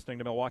next. You're listening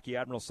to Milwaukee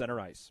Admirals Center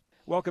Ice.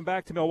 Welcome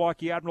back to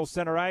Milwaukee Admirals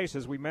Center Ice.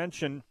 As we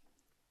mentioned,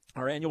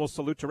 our annual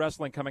Salute to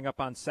Wrestling coming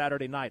up on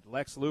Saturday night.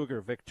 Lex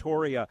Luger,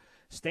 Victoria,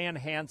 Stan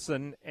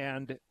Hansen,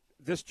 and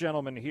this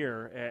gentleman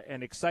here,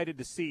 and excited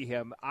to see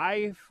him.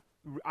 I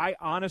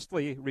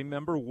honestly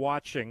remember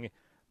watching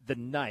the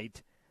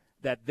night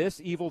that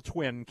this evil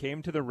twin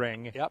came to the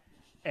ring. Yep.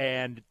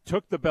 And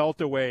took the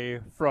belt away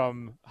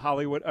from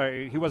Hollywood.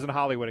 He wasn't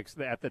Hollywood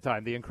at the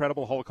time. The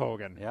Incredible Hulk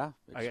Hogan. Yeah.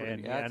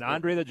 And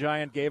Andre the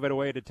Giant gave it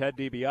away to Ted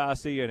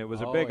DiBiase, and it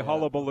was a big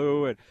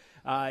hullabaloo.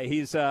 And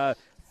he's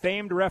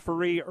famed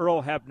referee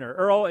Earl Hebner.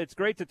 Earl, it's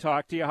great to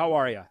talk to you. How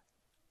are you?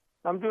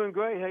 I'm doing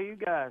great. How you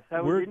guys?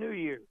 How was your New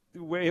Year?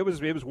 It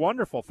was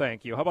wonderful,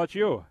 thank you. How about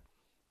you?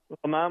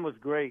 Well, mine was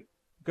great.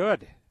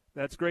 Good.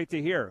 That's great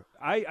to hear.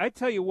 I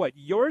tell you what,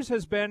 yours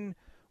has been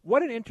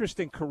what an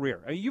interesting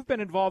career. I mean, you've been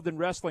involved in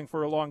wrestling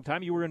for a long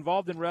time. You were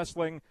involved in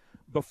wrestling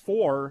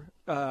before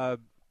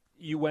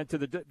you went to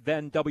the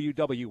then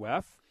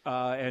WWF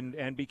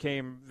and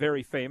became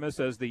very famous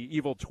as the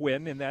evil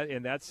twin in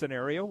that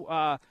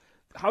scenario.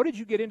 How did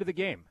you get into the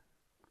game?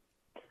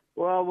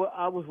 Well,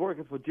 I was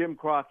working for Jim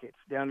Crockett's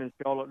down in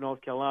Charlotte,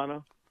 North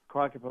Carolina,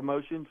 Crockett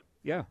Promotions.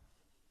 Yeah.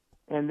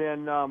 And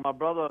then my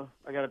brother,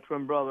 I got a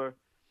twin brother,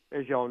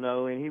 as y'all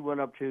know, and he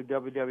went up to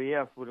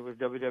WWF when it was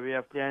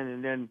WWF then.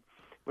 And then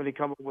when he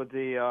come up with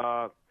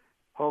the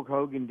Hulk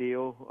Hogan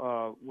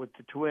deal with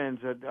the twins,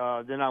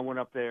 then I went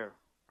up there.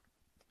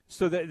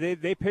 So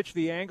they pitched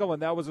the angle,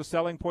 and that was a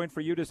selling point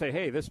for you to say,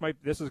 hey, this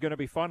is going to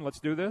be fun. Let's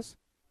do this?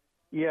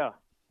 Yeah.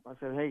 I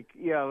said, hey,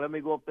 yeah, let me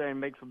go up there and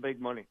make some big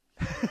money.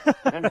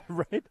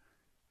 Right?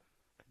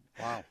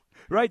 Wow.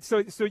 Right.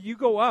 So you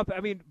go up.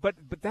 I mean, but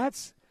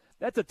that's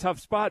a tough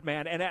spot,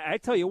 man. And I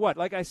tell you what,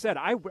 like I said,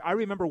 I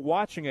remember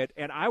watching it,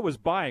 and I was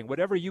buying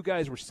whatever you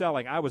guys were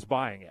selling. I was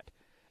buying it,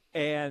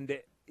 and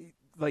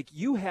like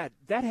you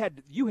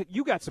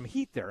got some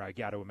heat there. I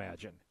got to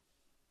imagine.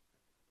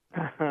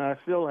 I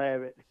still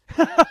have it.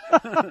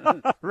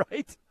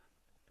 Right.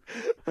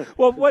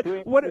 Well,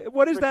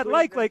 what is that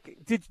like? Like,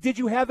 did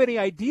you have any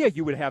idea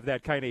you would have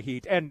that kind of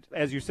heat, and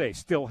as you say,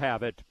 still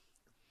have it?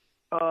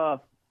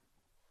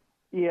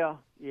 Yeah.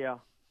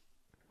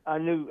 I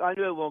knew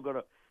it wasn't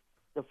gonna.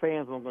 The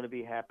fans weren't going to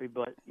be happy,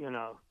 but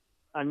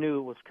I knew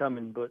it was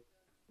coming. But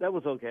that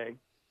was okay.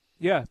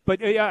 Yeah,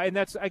 but and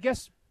that's, I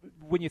guess,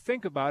 when you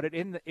think about it,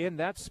 in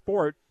that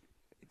sport,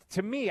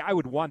 to me, I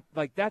would want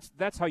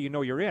that's how you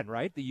know you're in,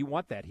 right? That you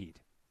want that heat.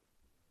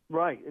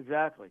 Right,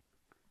 exactly.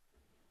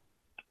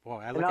 Boy,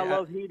 I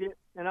love heat,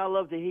 and I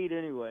love the heat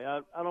anyway.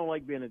 I don't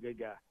like being a good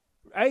guy.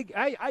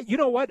 I you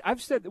know what?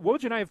 I've said,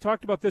 Woj and I have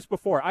talked about this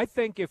before. I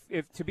think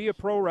if to be a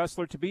pro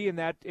wrestler, to be in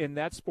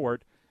that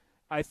sport,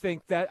 I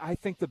think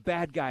the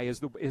bad guy is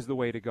the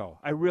way to go.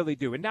 I really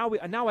do. And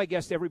now I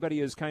guess everybody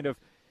is kind of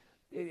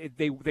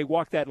they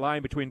walk that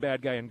line between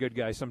bad guy and good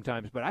guy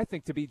sometimes. But I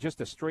think to be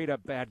just a straight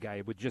up bad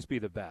guy would just be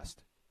the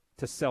best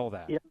to sell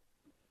that. Yeah,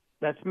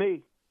 that's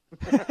me.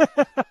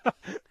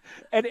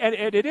 and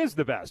it is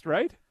the best,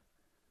 right?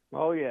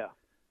 Oh yeah.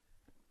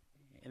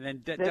 And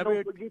then they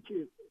don't forget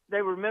you.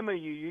 They remember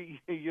you.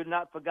 You're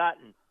not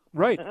forgotten.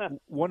 Right,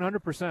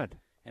 100%.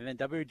 And then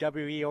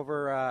WWE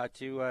over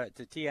to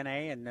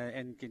TNA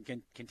and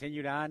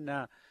continued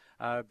on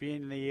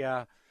being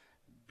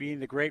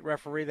the great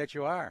referee that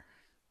you are.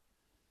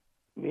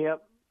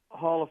 Yep,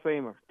 Hall of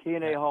Famer,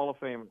 TNA Hall of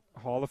Famer.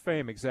 Hall of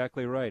Fame,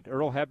 exactly right.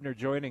 Earl Hebner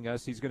joining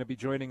us. He's going to be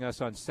joining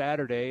us on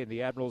Saturday in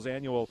the Admiral's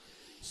annual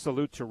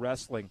Salute to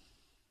Wrestling.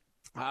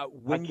 I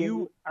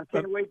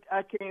can't wait.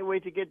 I can't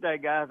wait to get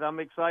that, guys. I'm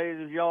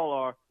excited as y'all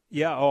are.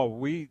 Yeah.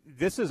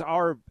 This is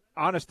our,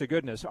 honest to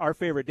goodness, our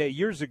favorite day.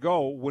 Years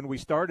ago when we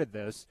started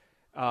this,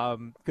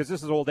 because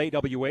this is old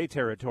AWA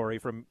territory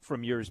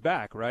from years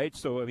back, right?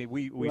 So I mean,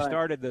 we right.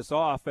 started this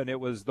off, and it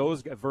was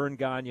those Vern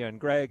Gagne and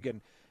Greg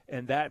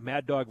and that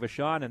Mad Dog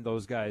Vachon and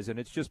those guys, and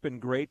it's just been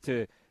great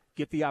to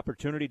get the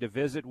opportunity to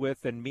visit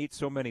with and meet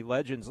so many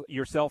legends,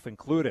 yourself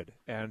included,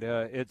 and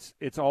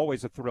it's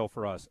always a thrill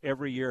for us.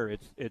 Every year,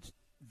 it's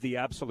the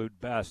absolute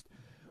best.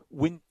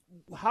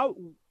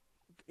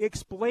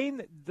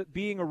 Explain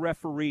being a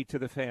referee to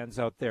the fans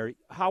out there,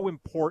 how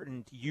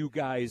important you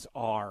guys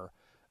are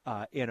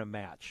in a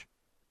match.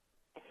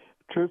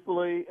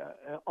 Truthfully,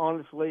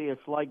 honestly,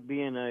 it's like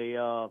being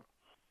a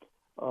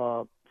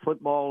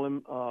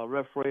football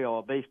referee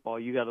or baseball.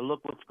 You got to look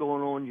what's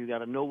going on. You got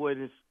to know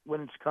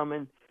when it's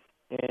coming,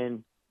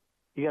 and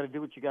you got to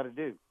do what you got to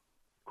do.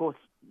 Of course,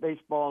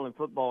 baseball and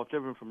football is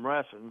different from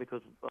wrestling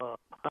because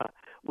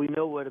we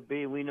know where to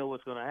be and we know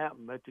what's going to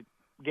happen. But the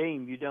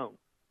game, you don't.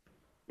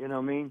 You know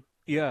what I mean?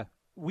 Yeah.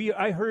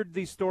 I heard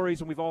these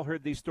stories, and we've all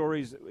heard these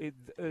stories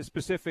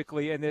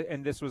specifically,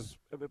 and this was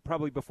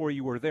probably before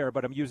you were there,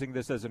 but I'm using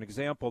this as an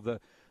example, the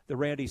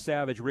Randy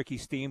Savage, Ricky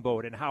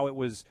Steamboat, and how it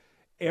was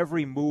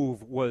every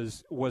move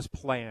was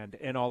planned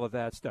and all of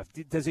that stuff.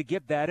 Does it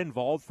get that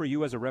involved for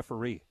you as a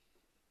referee?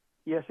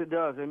 Yes, it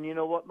does. And you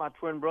know what? My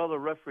twin brother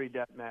refereed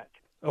that match.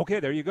 Okay,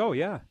 there you go.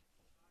 Yeah,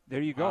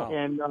 there you go.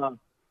 Wow.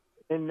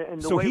 And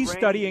the so way he's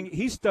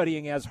Randy,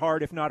 studying as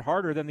hard, if not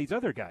harder, than these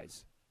other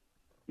guys.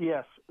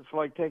 Yes, it's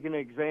like taking an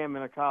exam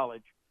in a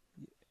college.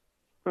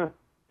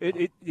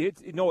 It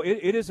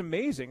is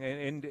amazing,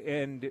 and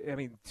I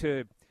mean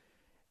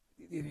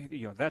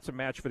that's a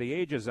match for the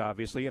ages,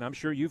 obviously, and I'm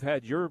sure you've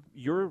had your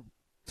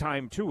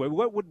time too.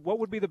 What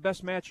would be the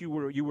best match you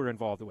were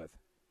involved with?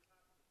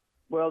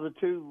 Well, the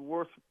two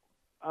worst.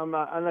 I'm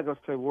not going to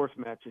say worst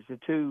matches. The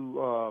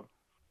two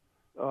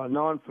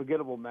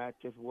non-forgettable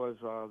matches was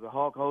the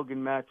Hulk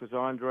Hogan match with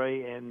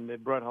Andre and the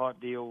Bret Hart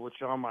deal with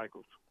Shawn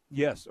Michaels.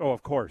 Yes. Oh,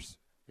 of course.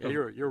 Yeah,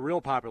 you're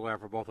real popular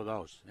for both of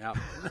those. Yeah.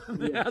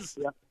 Yes.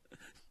 Yeah.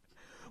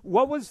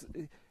 What was?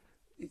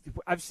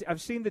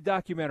 I've seen the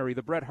documentary,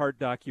 the Bret Hart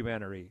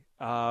documentary.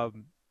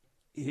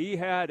 He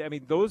had. I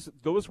mean, those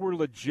were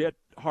legit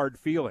hard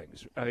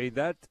feelings. I mean,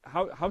 that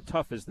how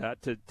tough is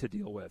that to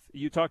deal with?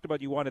 You talked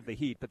about you wanted the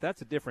heat, but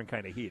that's a different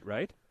kind of heat,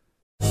 right?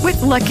 With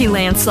Lucky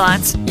Land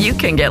Slots, you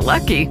can get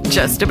lucky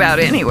just about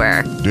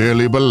anywhere.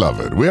 Dearly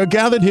beloved, we are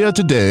gathered here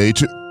today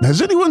to.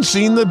 Has anyone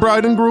seen the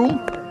bride and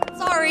groom?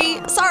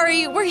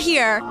 Sorry, we're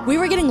here. We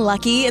were getting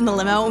lucky in the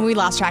limo and we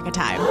lost track of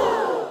time.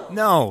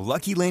 No,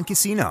 Lucky Land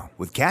Casino,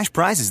 with cash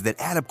prizes that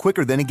add up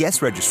quicker than a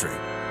guest registry.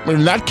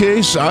 In that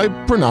case, I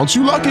pronounce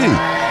you lucky.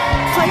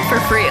 Play for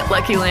free at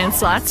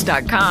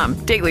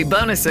LuckyLandSlots.com. Daily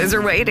bonuses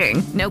are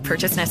waiting. No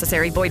purchase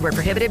necessary. Void where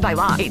prohibited by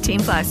law.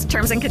 18+.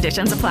 Terms and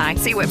conditions apply.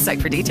 See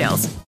website for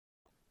details.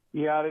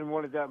 Yeah, I didn't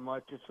want it that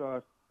much.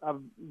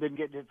 I've been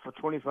getting it for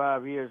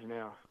 25 years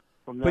now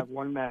from that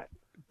one match.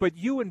 But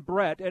you and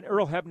Brett, and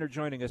Earl Hebner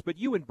joining us, but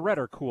you and Brett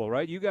are cool,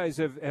 right? You guys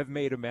have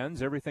made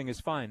amends. Everything is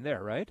fine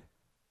there, right?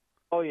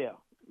 Oh, yeah.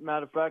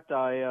 Matter of fact,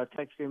 I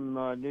texted him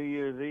New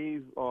Year's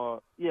Eve.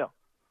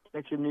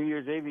 Texted him New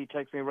Year's Eve. He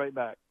texted me right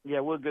back.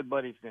 Yeah, we're good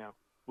buddies now.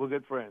 We're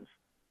good friends.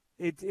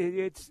 It's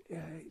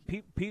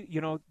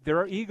there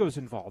are egos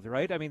involved,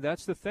 right? I mean,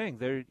 that's the thing.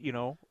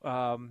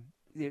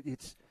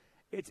 It's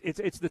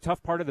the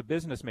tough part of the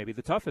business, maybe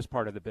the toughest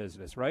part of the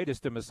business, right? Is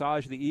to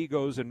massage the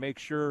egos and make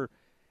sure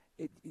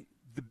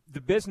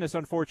the business,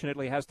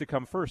 unfortunately, has to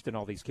come first in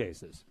all these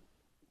cases.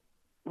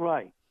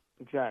 Right.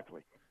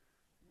 Exactly.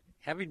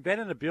 Having been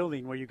in a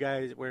building where you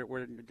guys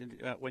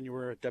when you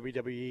were a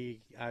WWE,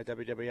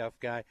 WWF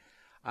guy,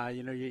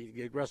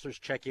 you wrestlers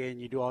check in,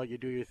 you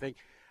do your thing.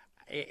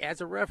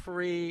 As a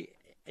referee,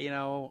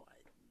 do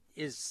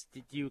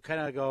you kind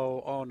of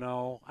go, oh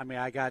no? I mean,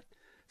 I got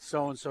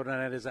so and so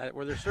tonight.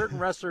 Were there certain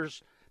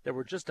wrestlers that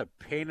were just a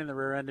pain in the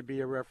rear end to be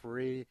a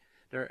referee,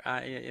 to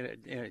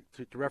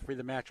referee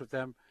the match with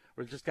them?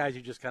 Or just guys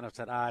you just kind of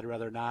said, I'd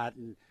rather not,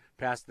 and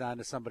passed it on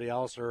to somebody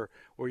else, or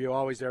were you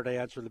always there to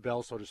answer the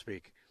bell, so to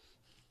speak?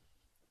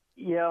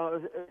 Yeah,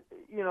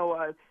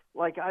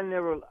 I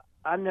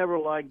never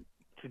liked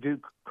to do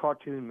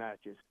cartoon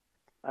matches.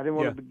 I didn't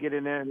want to get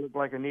in there and look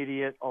like an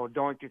idiot or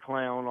donkey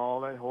clown, all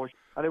that horse.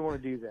 I didn't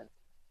want to do that.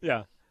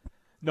 Yeah.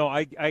 No,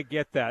 I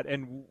get that.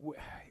 And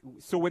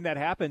so when that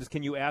happens,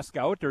 can you ask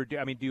out, or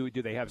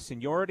do they have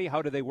seniority?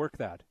 How do they work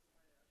that?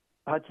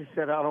 I just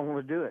said I don't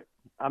want to do it.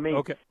 I mean,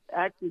 okay.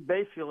 Actually,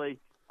 basically,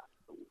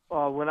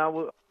 when I've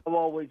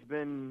always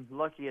been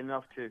lucky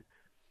enough to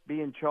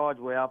be in charge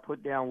where I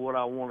put down what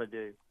I want to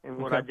do and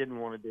what I didn't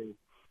want to do,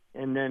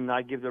 and then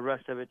I give the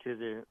rest of it to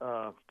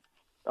the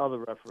other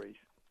referees.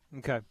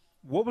 Okay.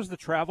 What was the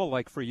travel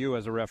like for you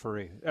as a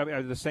referee? I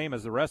mean, the same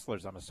as the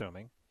wrestlers, I'm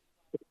assuming.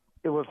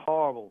 It was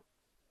horrible.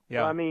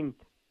 Yeah. I mean,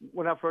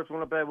 when I first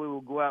went up there, we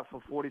would go out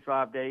for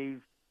 45 days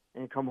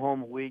and come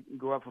home a week, and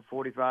go out for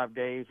 45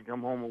 days and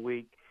come home a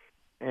week.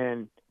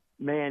 And,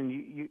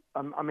 man,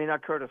 I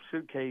carried a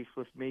suitcase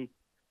with me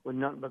with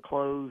nothing but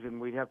clothes,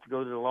 and we'd have to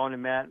go to the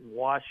laundromat and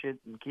wash it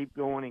and keep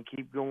going and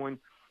keep going.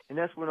 And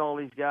that's when all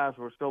these guys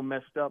were so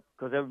messed up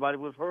because everybody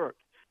was hurt.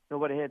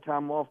 Nobody had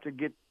time off to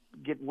get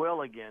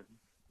well again.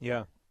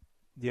 Yeah.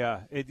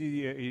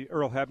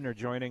 Earl Hebner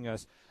joining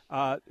us.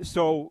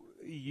 So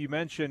you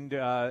mentioned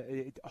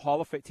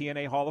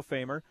TNA Hall of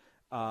Famer.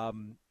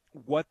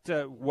 What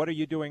are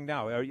you doing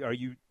now?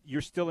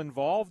 You're still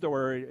involved,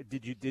 or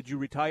did you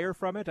retire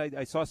from it?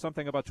 I saw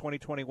something about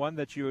 2021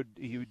 that you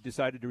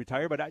decided to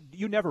retire, but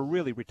you never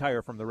really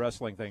retire from the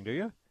wrestling thing, do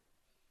you?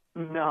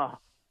 No.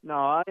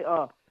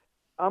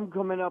 I'm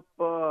coming up.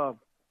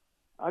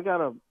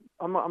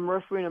 I'm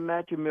refereeing a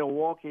match in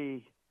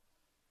Milwaukee.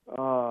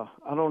 I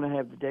don't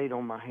have the date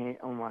on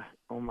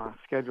my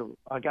schedule.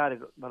 I got it,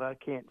 but I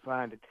can't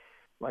find it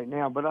right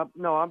now. But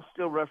I'm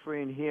still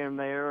refereeing here and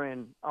there,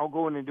 and I'll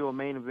go in and do a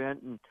main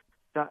event and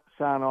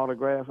sign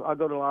autographs. I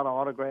go to a lot of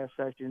autograph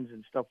sessions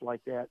and stuff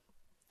like that.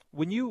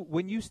 When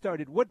you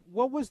started, what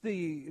was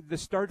the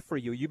start for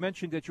you? You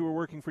mentioned that you were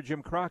working for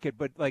Jim Crockett,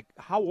 but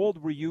how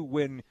old were you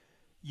when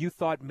you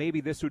thought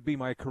maybe this would be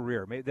my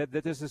career?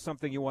 That this is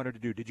something you wanted to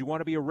do? Did you want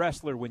to be a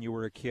wrestler when you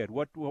were a kid?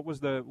 What was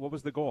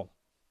the goal?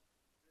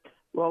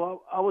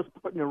 Well, I was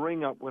putting the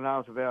ring up when I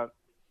was about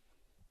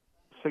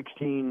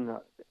 16,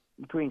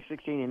 between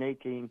 16 and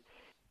 18,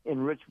 in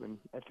Richmond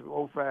at the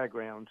old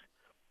fairgrounds,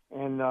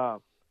 and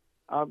I'd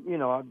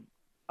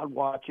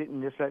watch it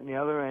and this, that, and the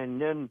other. And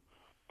then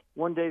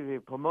one day the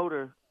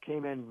promoter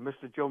came in,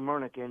 Mr. Joe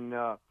Murnick, and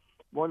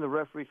one of the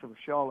referees from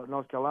Charlotte,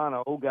 North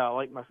Carolina, old guy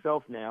like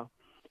myself now,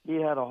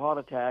 he had a heart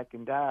attack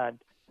and died.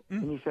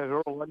 And he said,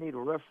 "Earl, I need a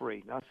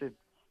referee." And I said,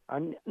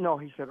 "No."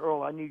 He said,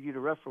 "Earl, I need you to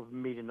referee for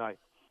me tonight."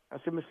 I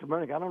said, "Mr.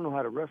 Murnick, I don't know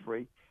how to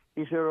referee."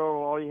 He said,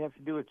 "Earl, all you have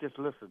to do is just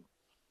listen."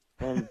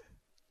 And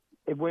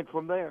it went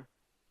from there.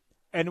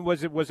 And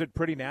was it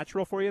pretty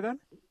natural for you then?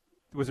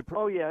 Was it?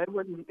 Oh yeah, it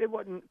wasn't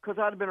because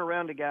I'd been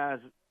around the guys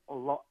a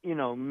lot,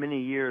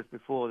 many years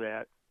before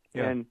that,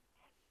 and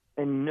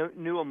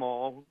knew them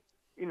all,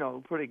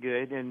 pretty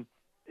good, and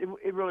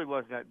it really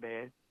wasn't that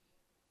bad.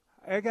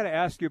 I got to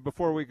ask you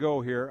before we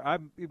go here.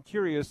 I'm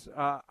curious.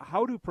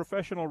 How do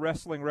professional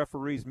wrestling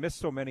referees miss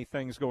so many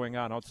things going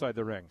on outside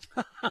the ring?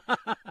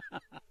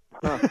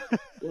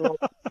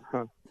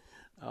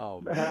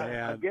 Oh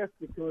man! I guess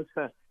because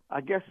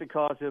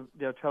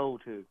they're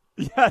told to.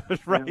 Yeah,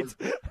 that's right.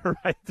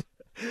 Right.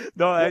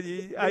 No,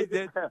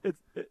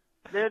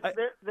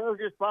 they're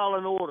just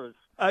following orders.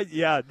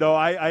 Yeah, no,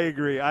 I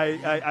agree.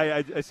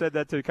 I said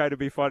that to kind of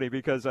be funny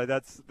because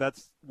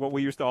that's what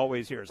we used to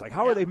always hear. It's like,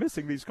 how are they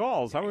missing these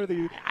calls? How are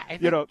they? I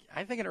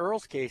think in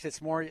Earl's case,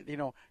 it's more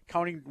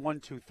counting 1,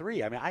 2,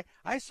 3. I mean,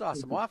 I saw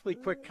some awfully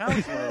quick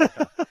counts.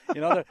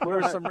 There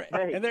were some,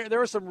 and there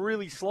were some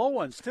really slow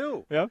ones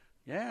too. Yeah.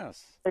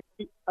 Yes.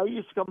 I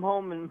used to come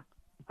home and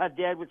my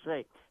dad would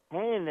say,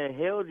 "How in the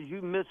hell did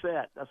you miss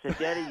that?" I said,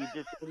 "Daddy, you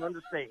just don't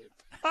understand."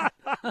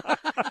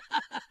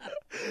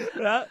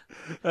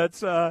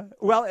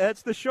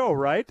 That's the show,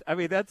 right? I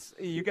mean, that's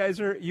you guys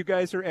are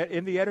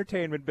in the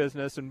entertainment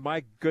business, and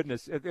my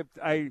goodness,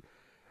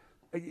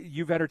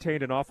 you've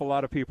entertained an awful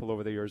lot of people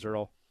over the years,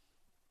 Earl.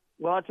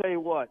 Well, I'll tell you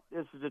what,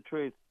 this is the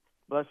truth.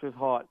 Bless his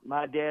heart.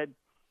 My dad,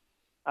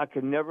 I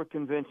could never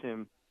convince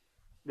him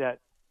that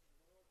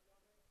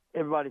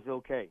everybody's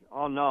okay.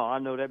 Oh no, I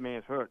know that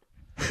man's hurt.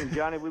 When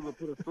Johnny we would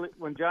put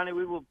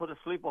a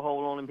sleeper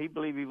hold on him, he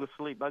believed he was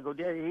asleep. I go,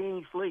 "Daddy, he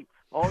ain't asleep."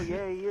 "Oh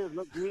yeah, he is.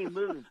 Look, he ain't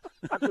moving."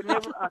 I could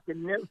never.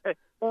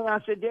 And I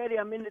said, "Daddy,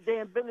 I'm in the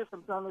damn business.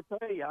 I'm trying to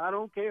tell you. I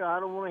don't care.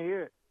 I don't want to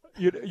hear it."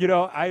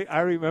 I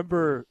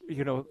remember,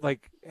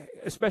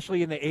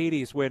 especially in the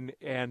 80s when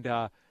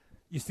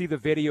you see the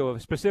video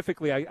of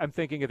specifically, I'm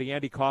thinking of the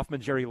Andy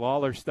Kaufman, Jerry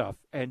Lawler stuff,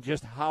 and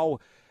just how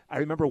I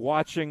remember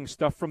watching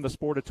stuff from the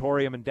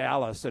Sportatorium in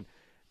Dallas and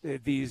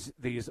these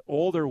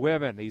older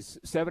women, these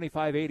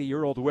 75,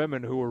 80-year-old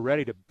women who were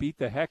ready to beat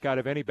the heck out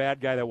of any bad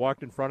guy that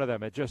walked in front of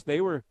them. It just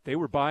they were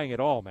buying it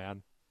all,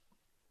 man.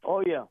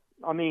 Oh, yeah.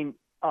 I mean,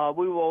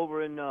 we were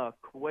over in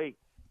Kuwait,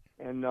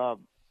 and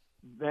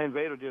Van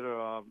Vader did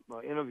an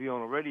interview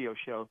on a radio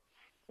show,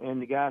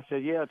 and the guy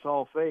said, yeah, it's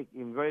all fake.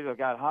 And Vader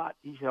got hot.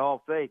 He said,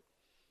 all fake.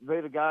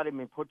 Vader got him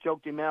and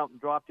choked him out and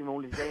dropped him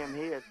on his damn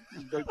head.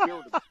 They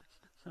killed him.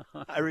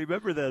 I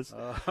remember this.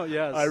 Oh,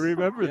 yes. I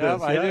remember Yeah,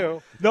 this. I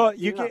do. No,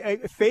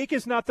 fake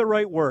is not the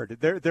right word.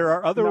 There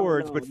are other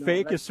words, but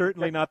fake is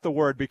certainly not the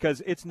word,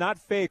 because it's not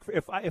fake.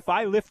 If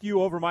I lift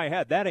you over my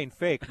head, that ain't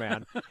fake,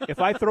 man. If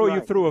I throw you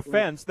through a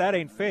fence, that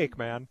ain't fake,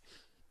 man.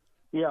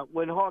 Yeah,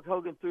 when Hulk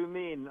Hogan threw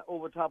me and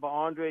over top of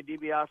Andre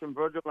DiBiase and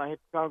Virgil, and I hit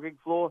the concrete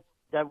floor,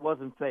 that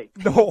wasn't fake.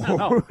 No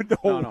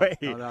way.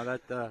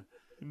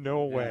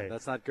 No way. way.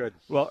 That's not good.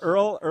 Well,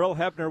 Earl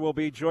Hebner will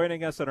be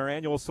joining us at our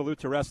annual Salute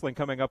to Wrestling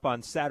coming up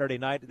on Saturday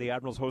night. The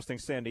Admirals hosting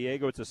San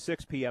Diego. It's a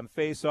 6 p.m.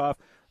 face-off.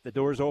 The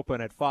doors open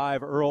at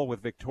 5. Earl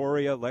with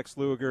Victoria, Lex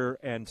Luger,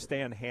 and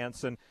Stan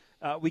Hansen.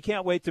 We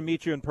can't wait to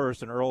meet you in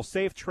person, Earl.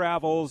 Safe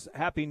travels.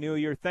 Happy New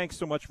Year. Thanks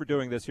so much for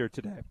doing this here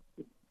today.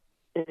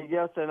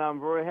 Yes, and I'm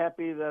very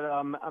happy that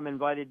I'm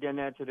invited down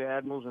there to the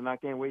Admirals, and I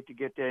can't wait to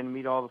get there and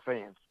meet all the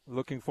fans.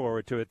 Looking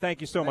forward to it.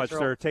 Thank you so Thanks, much, Earl.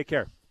 sir. Take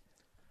care.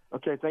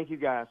 Okay, thank you,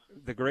 guys.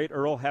 The great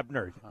Earl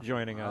Hebner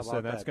joining How us, about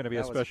and that's that? going to be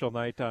That a was- special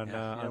night on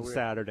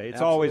Saturday.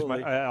 It's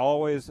Absolutely.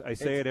 always I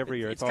say it every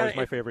year. It's always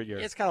my favorite year.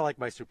 It's kind of like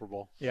my Super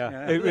Bowl.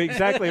 Yeah,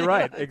 exactly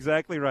right.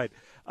 Exactly right.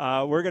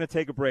 We're going to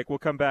take a break. We'll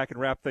come back and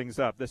wrap things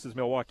up. This is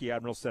Milwaukee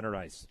Admirals Center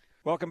Ice.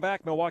 Welcome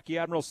back, Milwaukee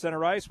Admirals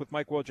Center Ice with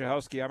Mike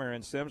Wojciechowski. I'm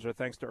Aaron Sims. Our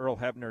thanks to Earl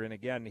Hebner. And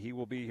again, he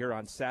will be here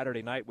on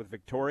Saturday night with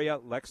Victoria,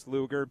 Lex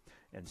Luger,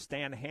 and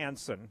Stan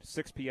Hansen.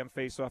 6 p.m.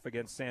 face-off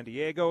against San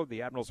Diego.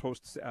 The Admirals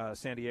host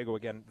San Diego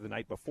again the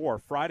night before,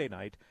 Friday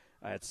night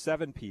at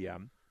 7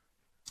 p.m.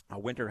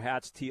 Winter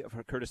hats,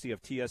 courtesy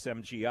of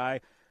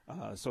TSMGI.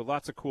 So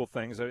lots of cool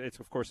things. It's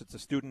a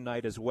student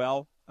night as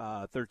well.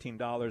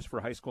 $13 for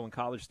high school and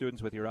college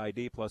students with your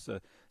ID, plus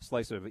a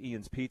slice of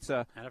Ian's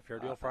Pizza. And a Fair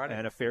Deal Friday.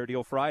 And a Fair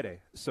Deal Friday.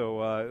 So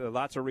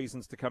lots of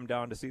reasons to come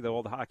down to see the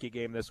old hockey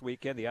game this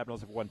weekend. The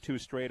Admirals have won 2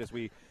 straight as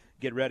we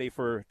get ready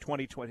for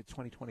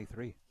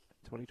 2023.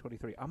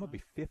 I'm going to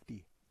be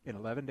 50 in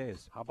 11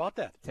 days. How about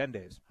that? 10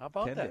 days. How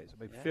about 10 that? days.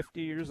 I'll be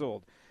 50 years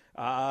old.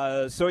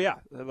 So yeah,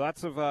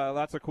 lots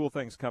of cool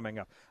things coming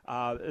up.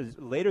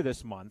 Later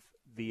this month,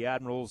 the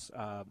Admirals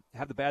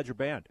have the Badger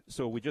Band.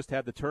 So we just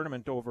had the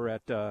tournament over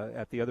at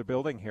the other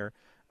building here,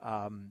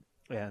 and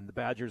the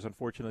Badgers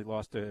unfortunately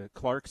lost to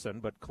Clarkson.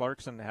 But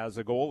Clarkson has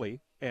a goalie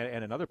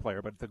and another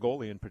player, but the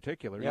goalie in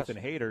particular, Yes.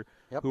 Ethan Hayter,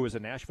 Yep. who was a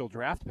Nashville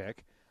draft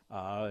pick.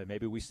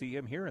 Maybe we see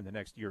him here in the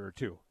next year or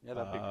two. Yeah,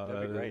 that'd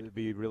be great. It'd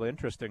be really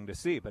interesting to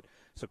see. But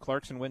so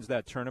Clarkson wins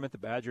that tournament. The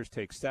Badgers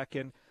take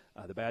second.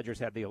 The Badgers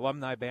have the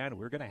alumni band.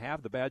 We're going to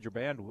have the Badger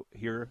Band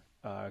here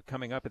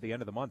coming up at the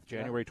end of the month,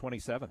 January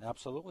 27th.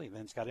 Absolutely.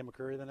 Then Scotty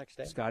McCreery the next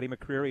day. Scotty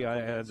McCreery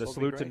and the That'll be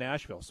salute to great.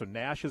 Nashville. So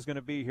Nash is going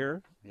to be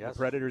here, Yes. the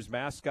Predators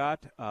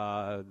mascot,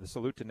 the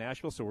salute to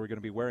Nashville. So we're going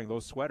to be wearing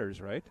those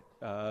sweaters, right?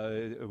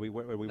 Are we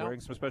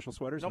wearing some special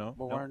sweaters? Nope,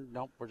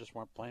 No? we're just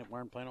wearing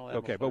plain old.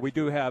 Okay, but we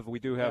do have.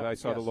 Yeah, I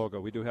saw the yes. logo.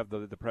 We do have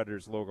the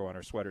Predators logo on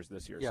our sweaters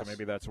this year. Yes. So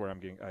maybe that's where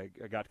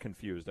I got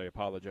confused. I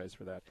apologize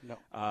for that.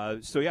 No.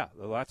 So yeah,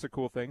 lots of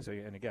cool things.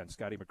 And again,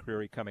 Scotty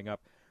McCreery coming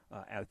up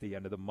at the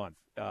end of the month.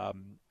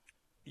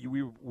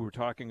 We were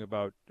talking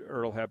about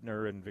Earl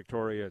Hebner and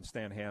Victoria and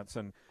Stan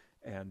Hansen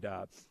and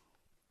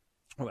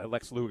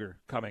Lex Luger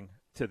coming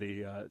to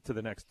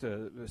the next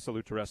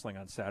Salute to Wrestling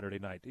on Saturday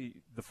night.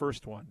 The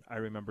first one I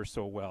remember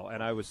so well,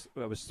 and I was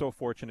so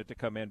fortunate to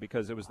come in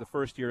because it was the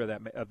first year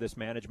of this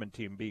management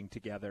team being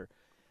together,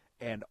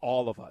 and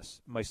all of us,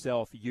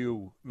 myself,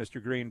 you,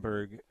 Mr.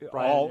 Greenberg,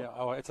 Brian,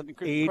 all it's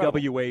incredible.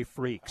 AWA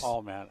freaks.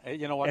 Oh man,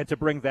 you know what? And to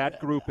bring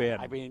that group in,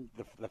 I mean,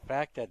 the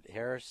fact that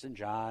Harris and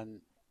John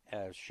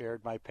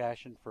shared my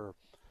passion for,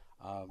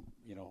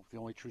 the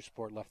only true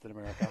sport left in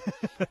America.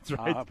 That's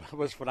right.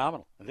 Was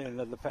phenomenal.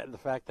 The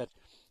fact that,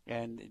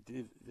 and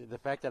the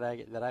fact that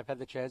I've had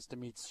the chance to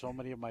meet so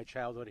many of my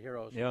childhood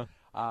heroes. Yeah.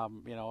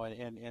 And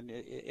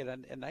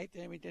night.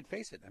 I mean, and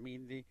face it. I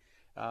mean,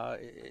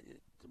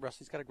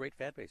 wrestling's got a great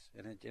fan base,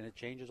 and it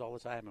changes all the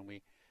time. And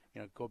we,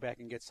 go back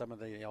and get some of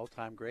the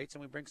all-time greats,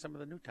 and we bring some of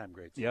the new-time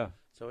greats. Yeah.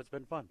 So it's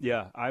been fun.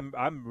 Yeah,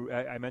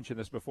 I mentioned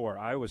this before.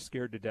 I was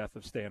scared to death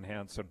of Stan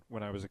Hansen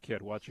when I was a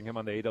kid, watching him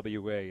on the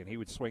AWA, and he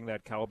would swing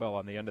that cowbell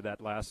on the end of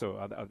that lasso,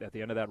 at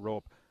the end of that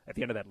rope, at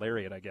the end of that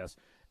lariat, I guess.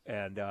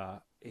 And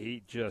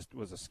he just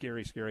was a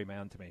scary, scary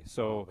man to me.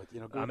 So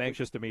I'm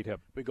anxious to meet him.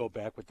 We go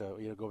back with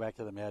go back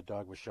to the Mad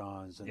Dog with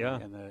Sean's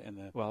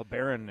and well,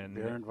 Baron and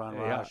Baron von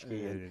yeah,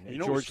 Raschke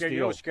and George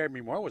Steele. What scared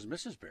me more was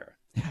Mrs. Barron.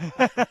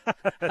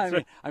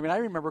 I mean, I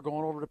remember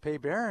going over to pay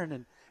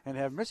Barron and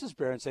have Mrs.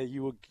 Barron say,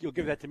 "You'll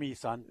give that to me,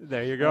 son."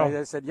 There you go. And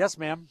I said, "Yes,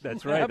 ma'am."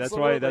 That's right.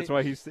 That's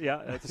why he's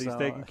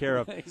taken care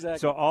of. Exactly.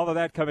 So all of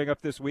that coming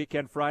up this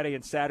weekend, Friday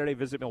and Saturday.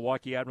 Visit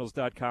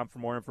MilwaukeeAdmirals.com for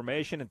more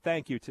information. And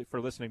thank you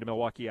for listening to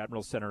Milwaukee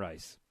Admirals Center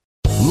Ice.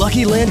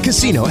 Lucky Land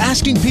Casino,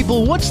 asking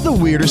people, what's the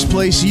weirdest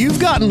place you've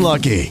gotten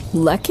lucky?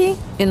 Lucky?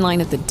 In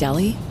line at the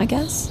deli, I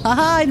guess?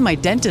 Aha, in my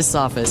dentist's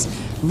office.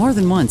 More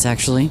than once,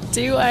 actually.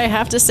 Do I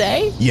have to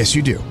say? Yes,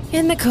 you do.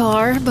 In the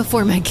car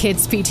before my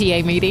kids'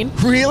 PTA meeting.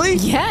 Really?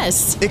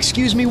 Yes.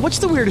 Excuse me, what's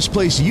the weirdest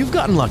place you've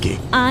gotten lucky?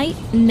 I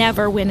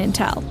never win and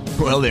tell.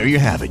 Well, there you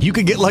have it. You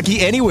can get lucky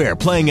anywhere,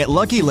 playing at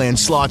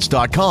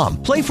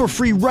LuckyLandSlots.com. Play for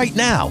free right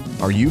now.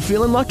 Are you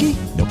feeling lucky?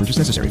 No purchase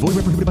necessary. Void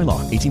where prohibited by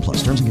law. 18 plus.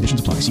 Terms and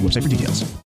conditions apply. See website for details.